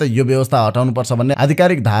पाण्डेले त यो व्यवस्था हटाउनुपर्छ भन्ने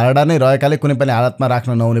आधिकारिक धारणा नै रहेकाले कुनै पनि हालतमा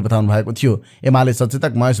राख्न नहुने बताउनु भएको थियो। एमाले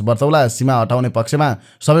सचेतक महेश बर्तौला सीमा हटाउने पक्षमा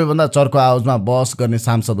सबैभन्दा चर्को आवाजमा बहस गर्ने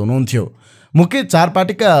सांसद हुनुहुन्थ्यो। मुख्य 4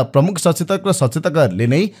 पार्टीका प्रमुख सचेतक र सचेतकहरूले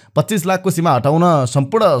नै 25 लाखको सीमा हटाउन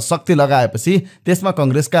सम्पूर्ण शक्ति लगाएपछि त्यसमा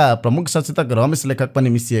कांग्रेसका प्रमुख सचेतक रमेश लेखक पनि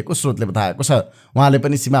मिसिएको स्रोतले बताएको छ। उहाँले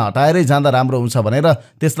पनि सीमा हटाएरै जाँदा राम्रो हुन्छ भनेर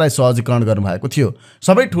त्यसलाई सहजीकरण गर्नुभएको थियो।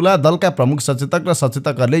 सबै ठूला दलका प्रमुख सचेतक र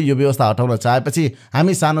सचेतकहरूले यो व्यवस्था हटाउन चाहेपछि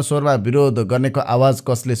हामी सानो स्वरमा विरोध गर्नेको आवाज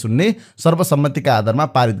कसले सुन्ने, सर्वसम्मतिका आधारमा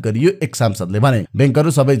पारित गरियो, एक सांसदले भने।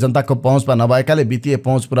 बैंकहरू सबै जनताको पहुँचमा नभएकाले वित्तीय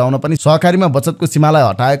पहुँच पुर्याउन पनि सहकारीमा बचतको सीमालाई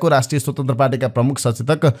हटाएको राष्ट्रिय स्वतन्त्र पार्टीका प्रमुख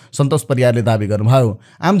सचेतक सन्तोष परियारले दाबी गर्नुभयो।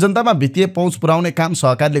 आम जनतामा वित्तीय पहुँच पुर्याउने काम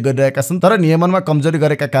सहकारीले गरिरहेका छन्, तर नियमनमा कमजोरी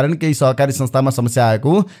गरेका कारण केही सहकारी संस्थामा समस्या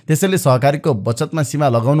आएको, त्यसैले सहकारीको बचतमा सीमा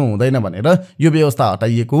लगाउनु हुँदैन भनेर यो व्यवस्था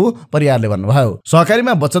हटाइएको परियारले भन्नुभयो।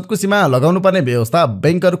 सहकारीमा बचतको सीमा लगाउनु पर्ने व्यवस्था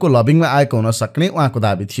बैंकहरूको लबिङमा आएको हुन सक्ने उहाँको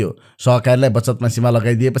दाबी थियो। सहकारीलाई बचतमा सीमा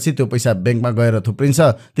लगाइदिएपछि त्यो पैसा बैंकमा गएर थुप्रिन्छ,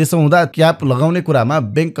 त्यसो हुँदा क्याप लगाउने कुरामा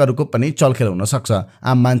बैंकहरूको पनि चलखेल हुन सक्छ।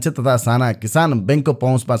 आम मान्छे तथा साना किसान बैंकको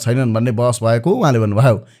पहुँचमा छैनन् भन्ने बहस भएको उहाँले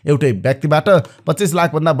भन्नुभयो। एउटै व्यक्तिबाट 25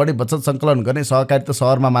 लाख भन्दा बढी बचत सङ्कलन गर्ने सहकारी त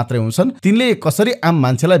सहरमा मात्रै हुन्छन्, तिनले कसरी आम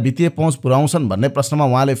मान्छेलाई वित्तीय पहुँच पुर्याउँछन् भन्ने प्रश्नमा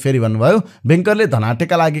उहाँले फेरि भन्नुभयो, बैंकरले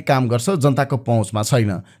धनाटेका लागि काम गर्छ, जनताको पहुँचमा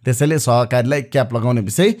छैन, त्यसैले सहकारीलाई क्याप लगाउने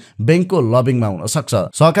विषय बैंकको लबिङमा हुन सक्छ।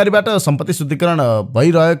 सहकारीबाट सम्पत्ति शुद्धिकरण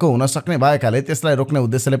भइरहेको हुन सक्ने भएकाले त्यसलाई रोक्ने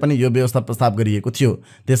उद्देश्यले पनि यो व्यवस्था प्रस्ताव गरिएको थियो।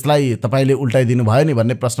 त्यसलाई तपाईले उल्टाइदिनु भयो नि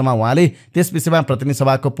भन्ने प्रश्नमा उहाँले त्यस विषयमा प्रतिनिधि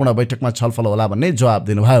सभाको पूर्ण बैठकमा छलफल होला भन्ने जवाब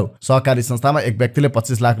दिनुभयो। सहकारी संस्थामा एक व्यक्तिले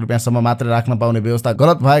 25 लाख रुपैयाँसम्म मात्र राख्न पाउने व्यवस्था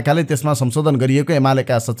गलत भएकाले त्यसमा संशोधन गरिएको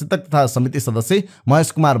एमालेका सचेतक तथा समिति सदस्य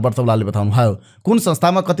महेश कुमार बर्तौलाले बताउनुभयो। कुन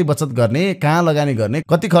संस्थामा कति बचत गर्ने, कहाँ लगानी गर्ने,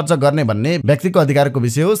 कति खर्च गर्ने भन्ने व्यक्तिको अधिकारको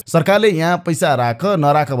विषय हो, सरकारले यहाँ पैसा राख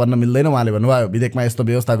नराख भन्न मिल्दैन उहाँले भन्नुभयो। विधेयकमा यस्तो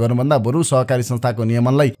व्यवस्था गर्नुभन्दा बरु सहकारी संस्थाको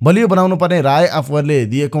नियमनलाई बलियो बनाउनु पर्ने राय आफूहरूले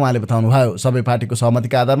दिएको उहाँले बताउनुभयो। सबै पार्टीको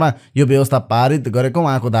सहमतिका आधारमा यो व्यवस्था पारित गरेको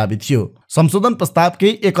उहाँको दाबी थियो। संशोधन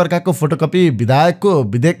प्रस्तावकै एकअर्काको फोटोकपी विधायकको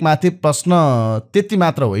विधेयकमाथि प्रश्न त्यति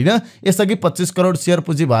मात्र होइन, यसअघि 25 करोड शेयर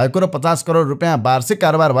पुँजी भएको र 50 करोड रुपैयाँ वार्षिक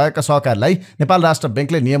कारोबार भएका सहकारीलाई नेपाल राष्ट्र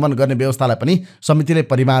बैंकले नियमन गर्ने व्यवस्थालाई पनि समितिले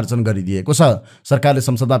परिमार्जन गरिदिएको छ। सरकारले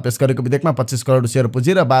संसदमा पेश गरेको विधेयकमा 25 करोड शेयर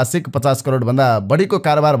पुँजी र वार्षिक 50 करोड भन्दा बढीको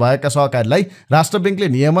कारोबार भएका सहकारीलाई राष्ट्र बैंकले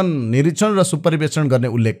नियमन, निरीक्षण र सुपरिवेक्षण गर्ने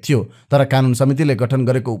उल्लेख थियो, तर कानुन समितिले गठन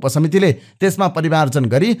गरेको उपसमितिले त्यसमा परिमार्जन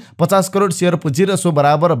गरी 50 करोड शेयर पुँजी र सो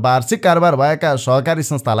बराबर वार्षिक कारोबार भएका सहकारी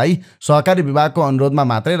संस्थालाई सहकारी विभागको अनुरोधमा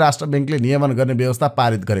मात्रै राष्ट्र बैंकले नियमन गर्ने व्यवस्था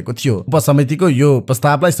पारित गरेको थियो। उपसमितिको यो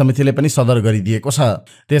प्रस्तावलाई समितिले पनि सदर गरिदिएको छ।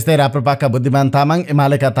 त्यस्तै राप्रपाका बुद्धिमान तामाङ,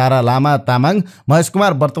 एमालेका तारा लामा तामाङ, महेश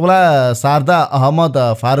कुमार बर्तौला, शारदा अहमद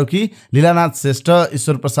फारूकी, लीलानाथ श्रेष्ठ,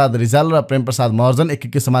 ईश्वर प्रसाद रिजाल र प्रेम प्रसाद महर्जन,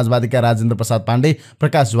 एकीकृत समाजवादीका राजेन्द्र प्रसाद पाण्डे,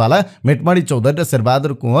 प्रकाश ज्वाला, मेटमणि चौधरी र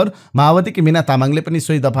शेरबहादुर कुँवर, माओवादीकी मीना तामाङले पनि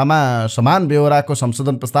सोही दफामा समान बेहोराको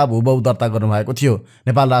संशोधन प्रस्ताव हुबहु दर्ता गर्नुभएको थियो।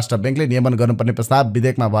 नेपाल राष्ट्र बैंकले नियमन गर्नुपर्ने प्रस्ताव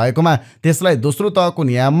विधेयकमा भएकोमा त्यसलाई दोस्रो तहको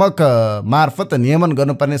नियामक मार्फत नियमन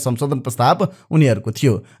गर्नुपर्ने संशोधन प्रस्ताव उनीहरूको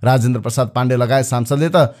थियो। राजेन्द्र प्रसाद पाण्डे लगायत सांसदले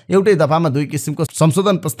त एउटै दफामा 2 किसिमको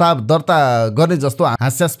संशोधन प्रस्ताव दर्ता गर्ने जस्तो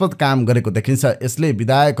हास्यास्पद काम गरेको देखिन्छ। यसले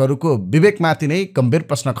विधायकहरूको विवेकमाथि नै गम्भीर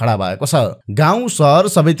प्रश्न खडा भएको छ। गाउँ सहर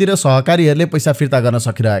सबैतिर सहकारीहरूले पैसा फिर्ता गर्न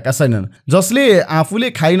सकिरहेका छैनन्, जसले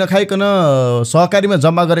आफूले खाइ नखाइकन सहकारीमा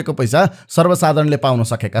जम्मा गरेको पैसा सर्वसाधारणले पाउन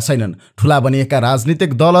सकेका छैनन्। ठुला बनिएका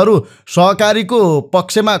राजनीतिक दलहरू सहकारीको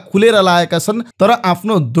पक्षमा खुलेर लागेका छन्, तर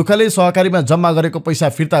आफ्नो दुःखले सहकारीमा जम्मा गरेको पैसा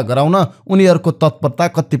फिर्ता गराउन उनीहरूको तत्परता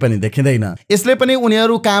कति पनि देखिँदैन। यसले पनि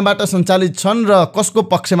उनीहरू कहाँबाट सञ्चालित छन् र कसको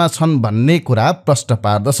पक्षमा छन् भन्ने कुरा प्रश्न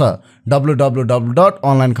पार्दछ।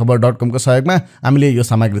 www.onlinekhabar.com को सहयोगमा हामीले यो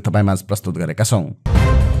सामग्री तपाईमाझ प्रस्तुत गरेका छौं।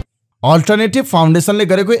 अल्टरनेटिभ फाउन्डेसनले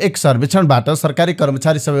गरेको एक सर्वेक्षणबाट सरकारी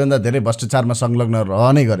कर्मचारी सबैभन्दा धेरै भ्रष्टाचारमा संलग्न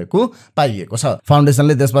रहने गरेको पाइएको छ।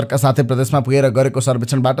 फाउन्डेसनले देशभरका साथै प्रदेशमा पुगेर गरेको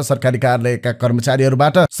सर्वेक्षणबाट सरकारी कार्यालयका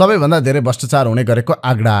कर्मचारीहरूबाट सबैभन्दा धेरै भ्रष्टाचार हुने गरेको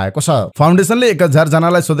आँकडा आएको छ। फाउन्डेसनले 1000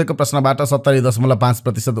 जनालाई सोधेको प्रश्नबाट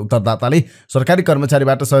 70.5% उत्तरदाताले सरकारी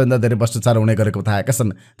कर्मचारीबाट सबैभन्दा धेरै भ्रष्टाचार हुने गरेको बताएका छन्।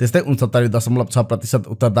 त्यस्तै 69.6%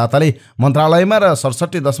 उत्तरदाताले मन्त्रालयमा र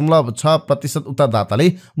 67.6%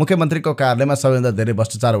 उत्तरदाताले मुख्यमन्त्रीको कार्यालयमा सबैभन्दा धेरै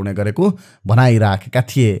भ्रष्टाचार हुने गरेको भनाइराखेका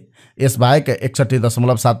थिए। यसबाहेक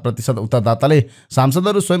 61.7% उत्तरदाताले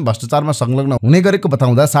सांसदहरू स्वयं भ्रष्टाचारमा संलग्न हुने गरेको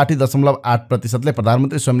बताउँदा 60.8%ले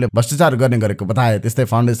प्रधानमन्त्री स्वयंले भ्रष्टाचार गर्ने गरेको बताए। त्यस्तै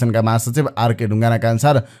फाउन्डेसनका महासचिव आरके ढुङ्गानाका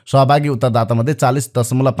अनुसार सहभागी उत्तरदातामध्ये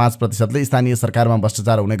 40.5%ले स्थानीय सरकारमा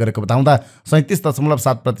भ्रष्टाचार हुने गरेको बताउँदा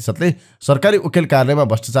 37.7%ले सरकारी वकिल कार्यालयमा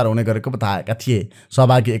भ्रष्टाचार हुने गरेको बताएका थिए।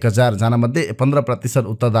 सहभागी 1000 जनामध्ये 15%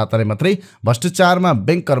 उत्तरदाताले मात्रै भ्रष्टाचारमा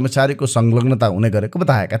बैंक कर्मचारीको संलग्नता हुने गरेको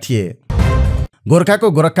बताएका थिए। गोर्खाको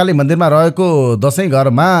गोरखकाली मन्दिरमा रहेको दशैं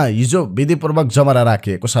घरमा हिजो विधिपूर्वक जमरा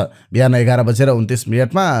राखिएको छ। बिहान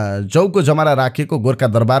 11:29 जौको जमरा राखिएको गोर्खा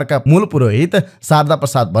दरबारका मूल पुरोहित शारदा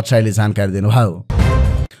प्रसाद भट्टराईले जानकारी दिनुभयो।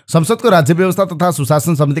 संसदको राज्य व्यवस्था तथा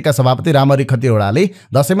सुशासन समितिका सभापति रामहरि खतिवड़ाले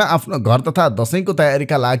दशैंमा आफ्नो घर तथा दशैंको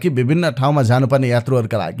तयारीका लागि विभिन्न ठाउँमा जानुपर्ने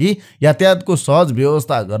यात्रुहरूका लागि यातायातको सहज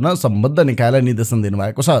व्यवस्था गर्न सम्बद्ध निकायलाई निर्देशन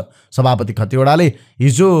दिनुभएको छ। सभापति खतिवड़ाले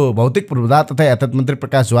हिजो भौतिक पूर्वाधार तथा यातायात मन्त्री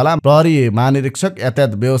प्रकाश ज्वाला, प्रहरी महानिरीक्षक,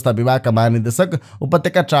 यातायात व्यवस्था विभागका महानिर्देशक,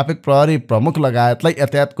 उपत्यका ट्राफिक प्रहरी प्रमुख लगायतलाई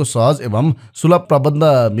यातायातको सहज एवं सुलभ प्रबन्ध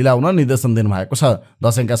मिलाउन निर्देशन दिनुभएको छ।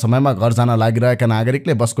 दशैंका समयमा घर जान लागिरहेका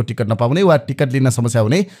नागरिकले बसको टिकट नपाउने वा टिकट लिन समस्या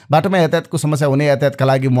हुने, बाटोमा यातायातको समस्या हुने, यातायातका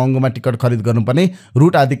लागि महँगोमा टिकट खरिद गर्नुपर्ने,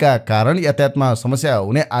 रुट आदिका कारण यातायातमा समस्या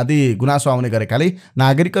हुने आदि गुनासो आउने गरेकाले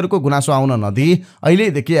नागरिकहरूको गुनासो आउन नदिई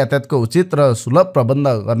अहिलेदेखि यातायातको उचित र सुलभ प्रबन्ध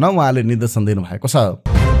गर्न उहाँले निर्देशन दिनुभएको छ।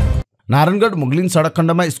 नारायणगढ मुगलिन सडक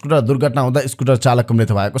खण्डमा स्कुटर दुर्घटना हुँदा स्कुटर चालकको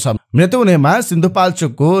मृत्यु भएको छ। मृत्यु हुनेमा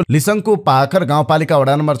सिन्धुपाल्चोकको लिसङको पाखर गाउँपालिका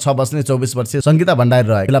वडा नम्बर 6 बस्ने 24 वर्षीय सङ्गीता भण्डारी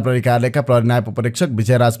रहे। जिल्ला प्रहरी कार्यालयका प्रहरी नायब उपरीक्षक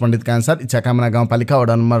विजयराज पण्डितका अनुसार इच्छाकामना गाउँपालिका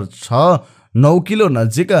वडा नम्बर 6 9 किलो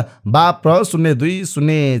नजिक बाप्र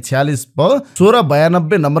 02 प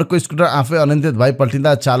 1692 नम्बरको स्कुटर आफै अनियन्त्रित भई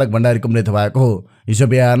पल्टिँदा चालक भण्डारीको मृत्यु भएको हो। हिजो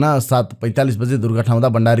बिहान 7:45 बजे दुर्घटना हुँदा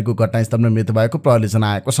भण्डारीको घटनास्थलमा मृत्यु भएको प्रहरीले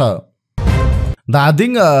जनाएको छ।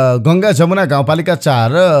 धादिङ गङ्गा जमुना गाउँपालिका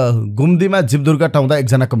 4 गुम्दीमा जीव दुर्घटना हुँदा 1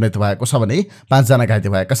 जनाको मृत्यु भएको छ भने 5 जना घाइते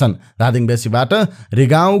भएका छन्। धादिङ बेसीबाट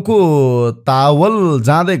रिगाउँको तावल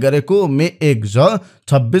जाँदै गरेको मे 1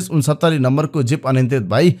 2669 नम्बरको जीप अनियन्त्रित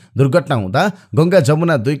भई दुर्घटना हुँदा गङ्गा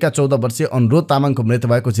जमुना 2 का 14 वर्षीय अनुरोध तामाङको मृत्यु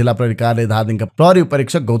भएको जिल्ला प्रहरी कार्यालय धादिङका प्रहरी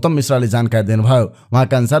उपरीक्षक गौतम मिश्राले जानकारी दिनुभयो।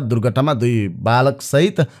 उहाँका अनुसार दुर्घटनामा 2 बालक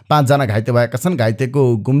सहित 5 जना घाइते भएका छन्। घाइतेको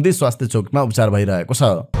गुम्दी स्वास्थ्य चौकीमा उपचार भइरहेको छ।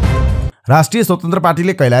 राष्ट्रिय स्वतन्त्र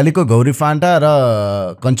पार्टीले कैलालीको गौरी फान्टा र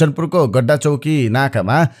कञ्चनपुरको गड्डा चौकी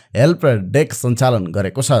नाकामा हेल्प डेस्क सञ्चालन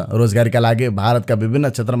गरेको छ। रोजगारीका लागि भारतका विभिन्न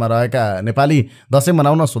क्षेत्रमा रहेका नेपाली दशैं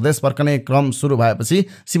मनाउन स्वदेश फर्कने क्रम सुरु भएपछि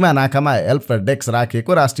सीमा नाकामा हेल्प डेस्क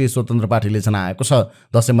राखिएको राष्ट्रिय स्वतन्त्र पार्टीले जनाएको छ।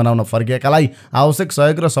 दशैं मनाउन फर्किएकालाई आवश्यक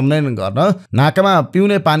सहयोग र समन्वय गर्न नाकामा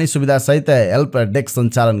पिउने पानी सुविधा सहित हेल्प डेस्क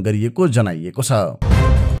सञ्चालन गरिएको जनाइएको छ।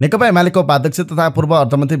 नेकपा एमालेको उपाध्यक्ष तथा पूर्व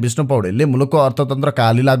अर्थमन्त्री विष्णु पौडेलले मुलुकको अर्थतन्त्र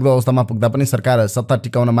काली लाग्दो अवस्थामा पुग्दा पनि सरकार सत्ता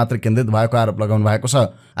टिकाउन मात्र केन्द्रित भएको आरोप लगाउनु भएको छ।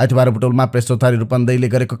 आइतबार बुटोलमा प्रेस चौतारी रूपन्देहीले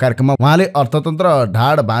गरेको कार्यक्रममा उहाँले अर्थतन्त्र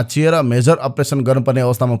ढाड भाँचिएर मेजर अपरेसन गर्नुपर्ने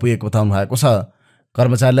अवस्थामा पुगेको बताउनु भएको छ।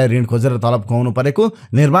 कर्मचारीलाई ऋण खोजेर तलब खुवाउनु परेको,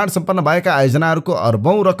 निर्माण सम्पन्न भएका आयोजनाहरूको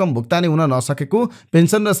अर्बौं रकम भुक्तानी हुन नसकेको,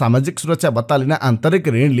 पेन्सन र सामाजिक सुरक्षा भत्ता लिन आन्तरिक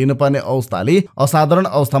ऋण लिनुपर्ने अवस्थाले असाधारण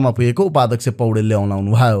अवस्थामा पुगेको उपाध्यक्ष पौडेलले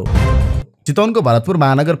औलाउनुभयो। चितवनको भरतपुर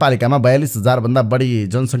महानगरपालिकामा 42,000 भन्दा बढी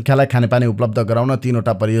जनसङ्ख्यालाई खानेपानी उपलब्ध गराउन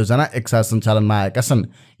 3वटा परियोजना एकसाथ सञ्चालनमा आएका छन्।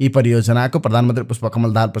 यी परियोजनाको प्रधानमन्त्री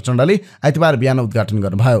पुष्पकमल दाहाल प्रचण्डले आइतबार बिहान उद्घाटन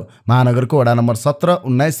गर्नुभयो। महानगरको वडा नम्बर 17,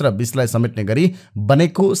 19 र 20 लाई समेट्ने गरी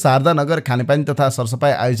बनेको शारदा नगर खानेपानी तथा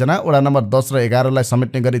सरसफाई आयोजना, वडा नम्बर 10 र 11 लाई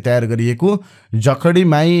समेट्ने गरी तयार गरिएको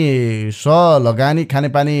जखडीमाई लगानी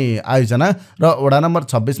खानेपानी आयोजना र वडा नम्बर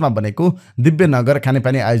 26 मा बनेको दिव्य नगर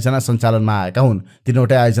खानेपानी आयोजना सञ्चालनमा आएका हुन्।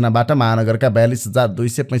 तीनवटै आयोजनाबाट महानगरका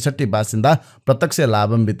 42,265 बासिन्दा प्रत्यक्ष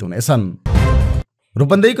लाभान्वित हुनेछन्।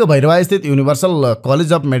 रूपन्देहीको भैरवा स्थित universal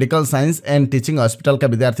college of medical science and teaching हस्पिटलका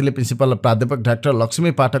विद्यार्थीले प्रिन्सिपल प्राध्यापक डाक्टर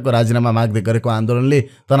लक्ष्मी पाठकको राजीनामा माग्दै गरेको आन्दोलनले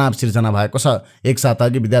तनाव सिर्जना भएको छ। एक साता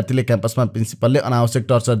अघि विद्यार्थीले क्याम्पसमा प्रिन्सिपलले अनावश्यक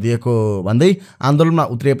टर्चर दिएको भन्दै आन्दोलनमा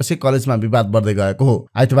उत्रिएपछि कलेजमा विवाद बढ्दै गएको हो।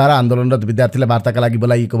 आइतबार आन्दोलनरत विद्यार्थीलाई वार्ताका लागि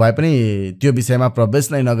बोलाइएको भए पनि त्यो विषयमा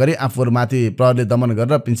प्रवेश नै नगरी आफूहरूमाथि प्रहरीले दमन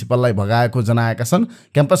गरेर प्रिन्सिपललाई भगाएको जनाएका छन्।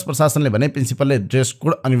 क्याम्पस प्रशासनले भने प्रिन्सिपलले ड्रेस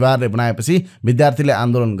कोड अनिवार्य बनाएपछि विद्यार्थीले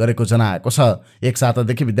आन्दोलन गरेको जनाएको छ। एक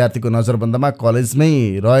सातादेखि विद्यार्थीको नजरबन्दमा कलेजमै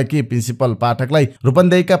रहेकी प्रिन्सिपल पाठकलाई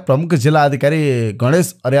रूपन्देहीका प्रमुख जिल्ला अधिकारी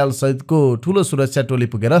गणेश अर्याल सहितको ठूलो सुरक्षा टोली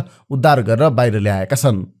पुगेर उद्धार गरेर बाहिर ल्याएका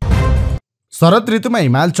छन्। शरद ऋतुमा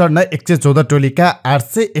हिमाल चढ्न 114 टोलीका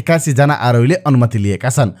 881 जना आरोहीले अनुमति लिएका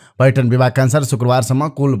छन्। पर्यटन विभागका अनुसार शुक्रबारसम्म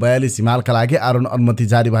कुल 42 हिमालका लागि आरोहण अनुमति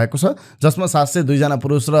जारी भएको छ, जसमा 702 जना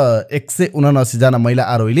पुरुष र 179 जना महिला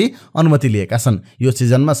आरोहीले अनुमति लिएका छन्। यो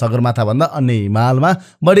सिजनमा सगरमाथाभन्दा अन्य हिमालमा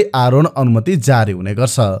बढी आरोहण अनुमति जारी हुने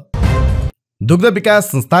गर्छ। दुग्ध विकास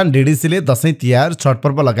संस्थान डीडीसीले दशैं तिहार छठ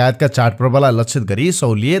पर्व लगायतका चाडपर्वलाई लक्षित गरी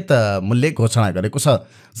सहुलियत मूल्य घोषणा गरेको छ।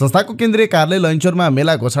 संस्थाको केन्द्रीय कार्यालय लैनचौरमा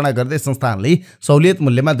मेला घोषणा गर्दै संस्थानले सहुलियत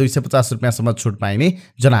मूल्यमा 250 रुपियाँसम्म छुट पाइने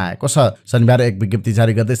जनाएको छ। शनिबार एक विज्ञप्ति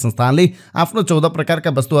जारी गर्दै संस्थानले आफ्नो 14 प्रकारका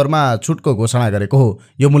वस्तुहरूमा छुटको घोषणा गरेको हो।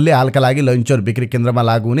 यो मूल्य हालका लागि लैनचौर बिक्री केन्द्रमा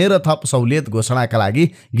लागू हुने र थप सहुलियत घोषणाका लागि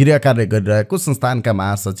गृह कार्य गरिरहेको संस्थानका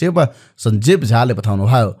महासचिव सञ्जीव झाले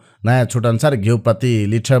बताउनुभयो। नयाँ छुट अनुसार घिउ प्रति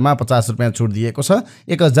लिटरमा 50 रुपियाँ छुट दिएको छ।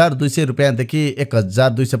 1200 रुपियाँदेखि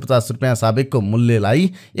 1250 रुपियाँ साबिकको मूल्यलाई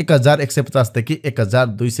 1150 देखि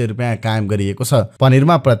 1200 रुपियाँ कायम गरिएको छ।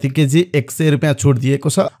 पनिरमा प्रति केजी 100 रुपियाँ छुट दिएको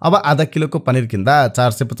छ। अब आधा किलोको पनिर किन्दा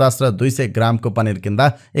 450 र 200 ग्रामको पनिर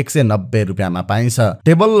किन्दा 190 रुपियाँमा पाइन्छ।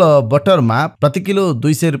 टेबल बटरमा प्रति किलो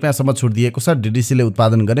 200 रुपियाँसम्म छुट दिएको छ। डीडीसीले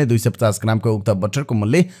उत्पादन गर्ने 250 ग्रामको उक्त बटरको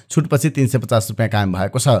मूल्य छुटपछि 350 रुपियाँ कायम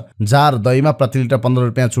भएको छ। जार दहीमा प्रति लिटर 15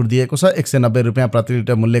 रुपियाँ छुट दिएको छ। 190 रुपियाँ प्रति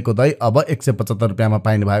लिटर मूल्यको दही अब 175 रुपियाँमा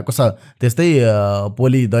पाइने भएको छ। त्यस्तै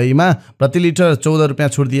पोली दहीमा प्रति लिटर 14 रुपियाँ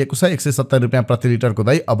छुट दिएको छ। 170 रुपियाँ प्रति लिटरको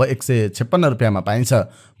दही अब 156 रुपियाँमा पाइन्छ।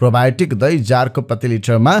 प्रोबायोटिक दही जारको प्रति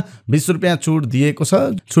लिटरमा 20 रुपियाँ छुट दिएको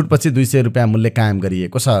छ। छुटपछि 200 रुपियाँ मूल्य कायम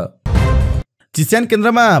गरिएको छ। चिस्यान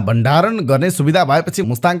केन्द्रमा भण्डारण गर्ने सुविधा भएपछि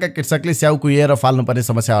मुस्ताङका कृषकले स्याउ कुहिएर फाल्नुपर्ने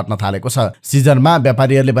समस्या हट्न थालेको छ। सिजनमा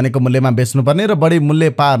व्यापारीहरूले भनेको मूल्यमा बेच्नुपर्ने र बढी मूल्य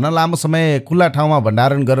पार्न लामो समय खुल्ला ठाउँमा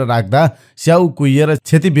भण्डारण गरेर राख्दा स्याउ कुहिएर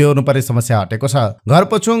क्षति बेहोर्नुपर्ने समस्या हटेको छ।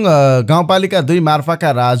 घरपछुङ गाउँपालिका 2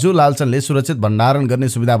 मार्फाका राजु लालचनले सुरक्षित भण्डारण गर्ने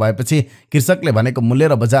सुविधा भएपछि कृषकले भनेको मूल्य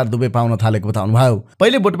र बजार दुवै पाउन थालेको बताउनुभयो।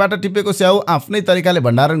 पहिले बोटबाट टिपेको स्याउ आफ्नै तरिकाले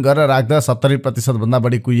भण्डारण गरेर राख्दा 70% भन्दा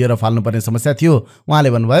बढी कुहिएर फाल्नुपर्ने समस्या थियो।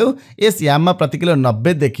 उहाँले भन्नुभयो, यस याममा प्रति किलो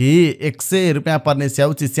 90 देखि 100 रुपियाँ पर्ने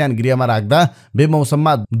स्याउ चिस्यान गृहमा राख्दा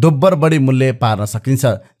बेमौसममा दोब्बर बढी मूल्य पार्न सकिन्छ।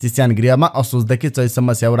 चिस्यान गृहमा असोजदेखि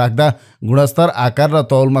चैतसम्म स्याउ राख्दा गुणस्तर, आकार र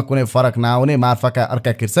तौलमा कुनै फरक नआउने मार्फाका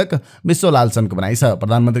अर्का कृषक विश्व लालचनको भनाइ छ।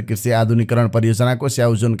 प्रधानमन्त्री कृषि आधुनिकीकरण परियोजनाको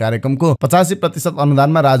स्याउ जोन कार्यक्रमको 85%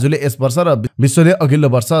 अनुदानमा राजुले यस वर्ष र विश्वले अघिल्लो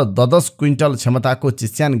वर्ष 10 क्विन्टल क्षमताको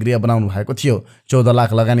चिस्यान गृह बनाउनु भएको थियो। 14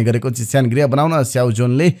 लाख लगानी गरेको चिस्यान गृह बनाउन स्याउ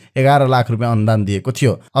जोनले 11 लाख रुपियाँ अनुदान दिएको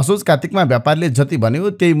थियो। असोज कार्तिकमा व्यापारीले जति भन्यो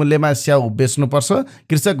त्यही मूल्यमा स्याउ बेच्नुपर्छ।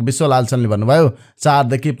 कृषक विश्व लालचनले भन्नुभयो, 4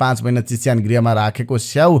 देखि 5 महिना चिस्यान गृहमा राखेको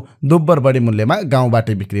स्याउ दोब्बर बढी मूल्यमा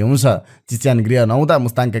गाउँबाटै बिक्री हुन्छ। चिस्यान गृह नहुँदा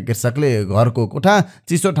मुस्ताङका कृषकले घरको कोठा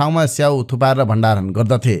चिसो ठाउँमा स्याउ थुपारेर भण्डारण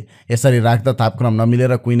गर्दथे। यसरी राख्दा तापक्रम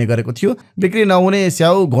नमिलेर कुहिने गरेको थियो। बिक्री नहुने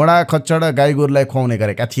स्याउ घोडा, खच्चड, गाई गोरुलाई खुवाउने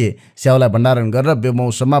गरेका थिए। स्याउलाई भण्डारण गरेर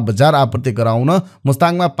बेमौसममा बजार आपूर्ति गराउन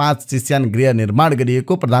मुस्ताङमा 5 चिस्यान गृह निर्माण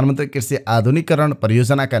गरिएको प्रधानमन्त्री कृषि आधुनिकीकरण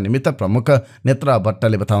परियोजनाका निमित्त प्रमुख नेत्र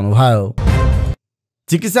भट्टले बताउनुभयो।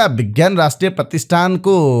 चिकित्सा विज्ञान राष्ट्रिय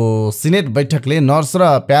प्रतिष्ठानको सिनेट बैठकले नर्स र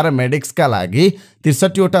प्यारामेडिक्सका लागि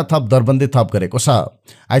 63 वटा थप दरबन्दी थप गरेको छ।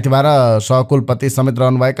 आइतबार सहकुलपति समेत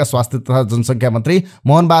रहनुभएका स्वास्थ्य तथा जनसङ्ख्या मन्त्री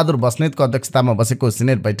मोहन बहादुर बस्नेतको अध्यक्षतामा बसेको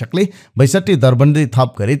सिनेट बैठकले 62 दरबन्दी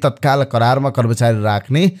थप गरी तत्काल करारमा कर्मचारी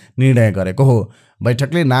राख्ने निर्णय गरेको हो।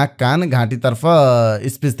 बैठकले नाक, कान, घाँटीतर्फ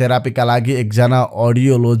स्पिच थेरापीका लागि 1 जना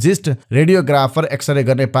अडियोलोजिस्ट, रेडियोग्राफर, एक्सरे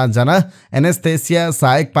गर्ने 5 जना, एनेस्थेसिया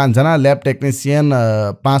सहायक 5 जना, ल्याब टेक्निसियन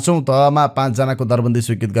 5औं तहमा 5 जनाको दरबन्दी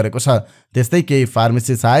स्वीकृत गरेको छ। त्यस्तै केही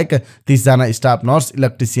फार्मेसी सहायक 30 जना, स्टाफ नर्स,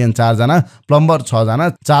 इलेक्ट्रिसियन 4 जना, प्लम्बर 6 जना,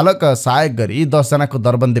 चालक सहायक गरी 10 जनाको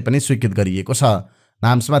दरबन्दी पनि स्वीकृत गरिएको छ।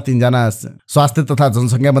 नाम्समा 3 जना स्वास्थ्य तथा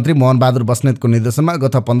जनसङ्ख्या मन्त्री मोहन बहादुर बस्नेतको निर्देशनमा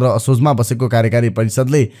गत 15 असोजमा बसेको कार्यकारी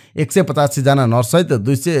परिषदले 185 जना नर्ससहित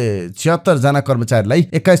 276 जना कर्मचारीलाई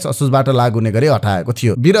 21 असोजबाट लागू हुने गरी हटाएको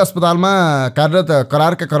थियो। वीर अस्पतालमा कार्यरत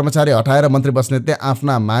करारका कर्मचारी हटाएर मन्त्री बस्नेतले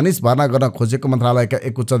आफ्ना मानिस भर्ना गर्न खोजेको मन्त्रालयका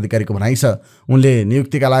एक उच्च अधिकारीको भनाइ छ। उनले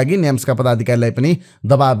नियुक्तिका लागि न्याम्सका पदाधिकारीलाई पनि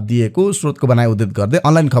दबाब दिएको स्रोतको भनाइ उद्धृत गर्दै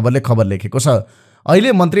अनलाइन खबरले खबर लेखेको छ।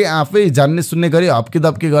 अहिले मन्त्री आफै जान्ने सुन्ने गरी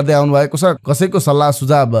हप्की-दप्की गर्दै आउनु भएको छ। कसैको सल्लाह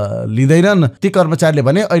सुझाव लिँदैनन्। ती कर्मचारीले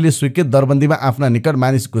भने अहिले स्वीकृत दरबन्दीमा आफ्ना निकट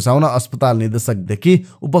मानिस घुसाउन अस्पताल निर्देशकदेखि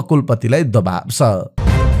उपकुलपतिलाई दबाब छ।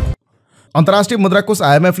 अन्तर्राष्ट्रिय मुद्रा कोष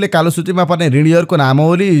IMF ले कालो सूचीमा पर्ने ऋणीहरूको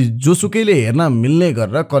नामावली जोसुकैले हेर्न मिल्ने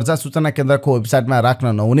गरेर कर्जा सूचना केन्द्रको वेबसाइटमा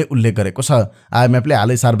राख्न नहुने उल्लेख गरेको छ। IMF ले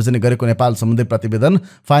हालै सार्वजनिक गरेको नेपाल सम्बन्धी प्रतिवेदन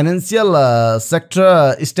फाइनान्सियल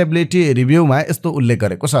सेक्टर स्टेबिलिटी रिभ्यूमा यस्तो उल्लेख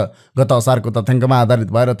गरेको छ। गत असारको तथ्याङ्कमा आधारित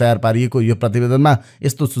भएर तयार पारिएको यो प्रतिवेदनमा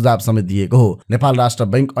यस्तो सुझाव समेत दिएको हो। नेपाल राष्ट्र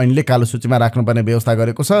बैंक ऐनले कालो सूचीमा राख्नुपर्ने व्यवस्था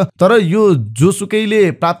गरेको छ, तर यो जोसुकैले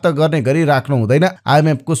प्राप्त गर्ने गरी राख्नु हुँदैन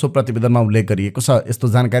IMF को सो प्रतिवेदनमा उल्लेख गरिएको छ। यस्तो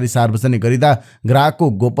जानकारी सार्वजनिक गरिँदा ग्राहकको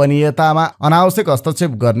गोपनीयतामा अनावश्यक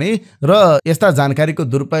हस्तक्षेप गर्ने र यस्ता जानकारीको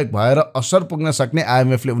दुरुपयोग भएर असर पुग्न सक्ने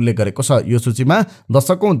IMF ले उल्लेख गरेको छ। यो सूचीमा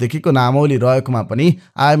दशकौंदेखिको नामावली रहेकोमा पनि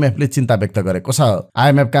IMF ले चिन्ता व्यक्त गरेको छ।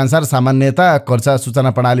 IMF का अनुसार सामान्यतः कर्जा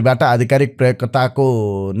सूचना प्रणालीबाट आधिकारिक प्रयोगकर्ताको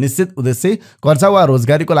निश्चित उद्देश्य कर्जा वा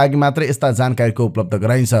रोजगारीको लागि मात्र यस्ता जानकारीको उपलब्ध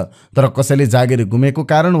गराइन्छ, तर कसैले जागिर गुमेको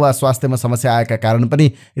कारण वा स्वास्थ्यमा समस्या आएका कारण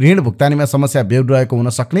पनि ऋण भुक्तानीमा समस्या बेहोरिरहेको हुन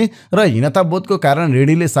सक्ने र हीनताबोधको कारण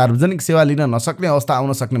ऋणीले सार्वजनिक सेवा लिन नसक्ने अवस्था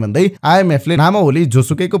आउन सक्ने भन्दै IMF ले नामावली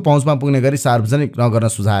जोसुकैको पहुँचमा पुग्ने गरी सार्वजनिक नगर्न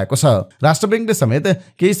सुझाएको छ। राष्ट्र बैंकले समेत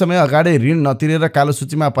केही समय अगाडि ऋण नतिरेर कालो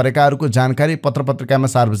सूचीमा परेकाहरूको जानकारी पत्रपत्रिकामा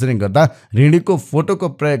सार्वजनिक गर्दा ऋणीको फोटोको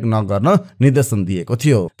प्रयोग नगर्न निर्देशन दिएको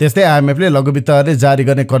थियो। त्यस्तै IMF ले लघुवित्तहरूले जारी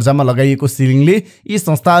गर्ने कर्जामा लगाइएको सिलिङले यी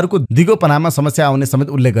संस्थाहरूको दिगोपनामा समस्या आउने समेत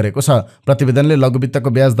उल्लेख गरेको छ। प्रतिवेदनले लघुवित्तको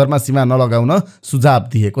ब्याज दरमा सीमा नलगाउन सुझाव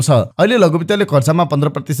दिएको छ। अहिले लघुवित्तले कर्जामा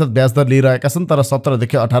 15% ब्याज दर लिइरहेका छन्, तर 17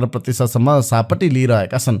 देखि 18% सम्म सापटी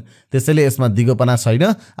लिइरहेका छन्। त्यसैले यसमा दिगोपना छैन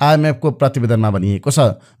IMF को प्रतिवेदनमा भनिएको छ।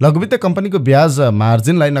 लघुवित्त कम्पनीको ब्याज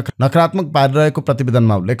मार्जिनलाई नकारात्मक पारिरहेको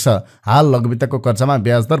प्रतिवेदनमा उल्लेख छ। हाल लघुवित्तको कर्जामा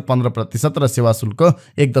ब्याज दर 15% र सेवा शुल्क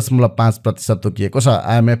 1.5% तोकिएको छ।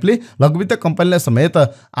 IMF ले लघुवित्त कम्पनीलाई समेत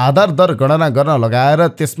आधार दर गणना गर्न लगाएर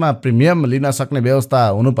त्यसमा प्रिमियम लिन सक्ने व्यवस्था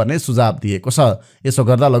हुनुपर्ने सुझाव दिएको छ। यसो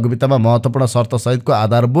गर्दा लघुवित्तमा महत्त्वपूर्ण शर्त सहितको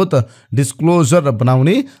आधारभूत डिस्क्लोजर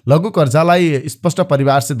बनाउने, लघु कर्जालाई स्पष्ट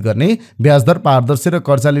परिभाषित गर्ने, ब्याज दर पारदर्शी र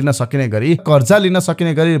कर्जा लिन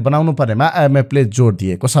सकिने गरी बनाउनु पर्नेमा IMF ले जोड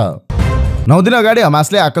दिएको छ। 9 दिन अगाडि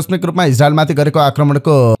हमासले आकस्मिक रूपमा इजरायलमाथि गरेको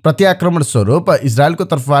आक्रमणको प्रत्याक्रमण स्वरूप इजरायलको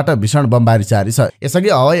तर्फबाट भीषण बमबारी जारी छ। यसअघि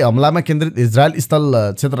हवाई हमलामा केन्द्रित इजरायल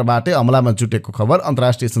स्थल क्षेत्रबाटै हमलामा जुटेको खबर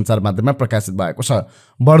अन्तर्राष्ट्रिय सञ्चार माध्यममा प्रकाशित भएको छ।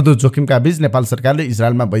 बढ्दो जोखिमका बीच नेपाल सरकारले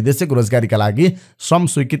इजरायलमा वैदेशिक रोजगारीका लागि श्रम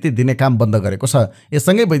स्वीकृति दिने काम बन्द गरेको छ।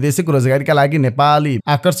 यससँगै वैदेशिक रोजगारीका लागि नेपाली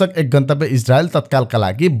आकर्षक एक गन्तव्य इजरायल तत्कालका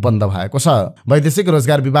लागि बन्द भएको छ। वैदेशिक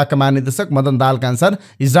रोजगार विभागका महानिर्देशक मदन दाहालका अनुसार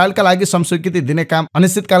इजरायलका लागि श्रम स्वीकृति दिने काम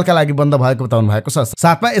अनिश्चितकालका लागि बन्द भएको बताउनु भएको छ।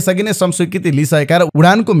 साथमा यसअघि नै श्रम स्वीकृति लिइसकेका र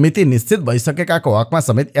उडानको मिति निश्चित भइसकेकाको हकमा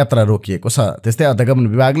समेत यात्रा रोकिएको छ। त्यस्तै अध्यागमन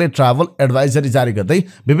विभागले ट्राभल एडभाइजरी जारी गर्दै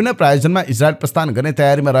विभिन्न प्रायोजनमा इजरायल प्रस्थान गर्ने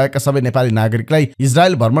तयारीमा रहेका सबै नेपाली नागरिकलाई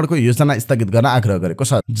इजरायल भ्रमणको योजना स्थगित गर्न आग्रह गरेको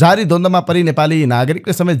छ। जारी द्वन्द्वमा परि नेपाली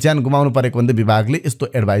नागरिकले समेत ज्यान गुमाउनु परेको भन्दै विभागले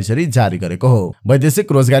यस्तो एडभाइजरी जारी गरेको हो। वैदेशिक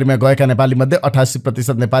रोजगारीमा गएका नेपाली मध्ये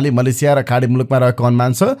 88% नेपाली मलेसिया र खाडी मुलुकमा रहेको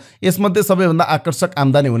अनुमान छ। यसमध्ये सबैभन्दा आकर्षक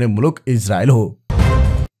आम्दानी हुने मुलुक इजरायल हो।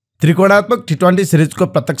 त्रिकोणात्मक T20 सिरिजको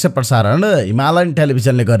प्रत्यक्ष प्रसारण हिमालयन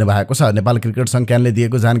टेलिभिजनले गर्ने भएको छ। नेपाल क्रिकेट संघले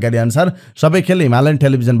दिएको जानकारी अनुसार सबै खेल हिमालयन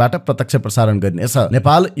टेलिभिजनबाट प्रत्यक्ष प्रसारण गरिनेछ।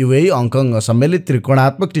 नेपाल UAE हङकङ सम्मिलित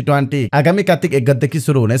त्रिकोणात्मक T20 आगामी कार्तिक 1 गतेदेखि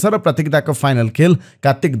सुरु हुनेछ र प्रतियोगिताको फाइनल खेल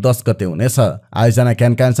कार्तिक 10 गते हुनेछ। आयोजना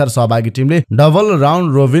क्यानका अनुसार सहभागी टिमले डबल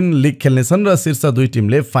राउन्ड रोबिन लिग खेल्नेछन् र शीर्ष 2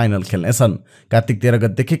 टिमले फाइनल खेल्नेछन्। कार्तिक 13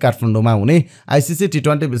 गतेदेखि काठमाडौँमा हुने ICC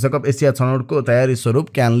T20 विश्वकप एसिया छनौटको तयारी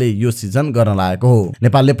स्वरूप क्यानले यो सिजन गर्न लागेको हो।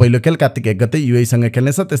 नेपालले पहिलो खेल कार्तिक 1 गते UAE सँग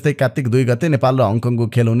खेल्नेछ। त्यस्तै कार्तिक 2 गते नेपाल र हङकङको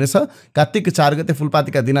खेल हुनेछ। कार्तिक 4 गते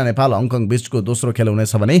फुलपातीका दिन नेपाल हङकङ बीचको दोस्रो खेल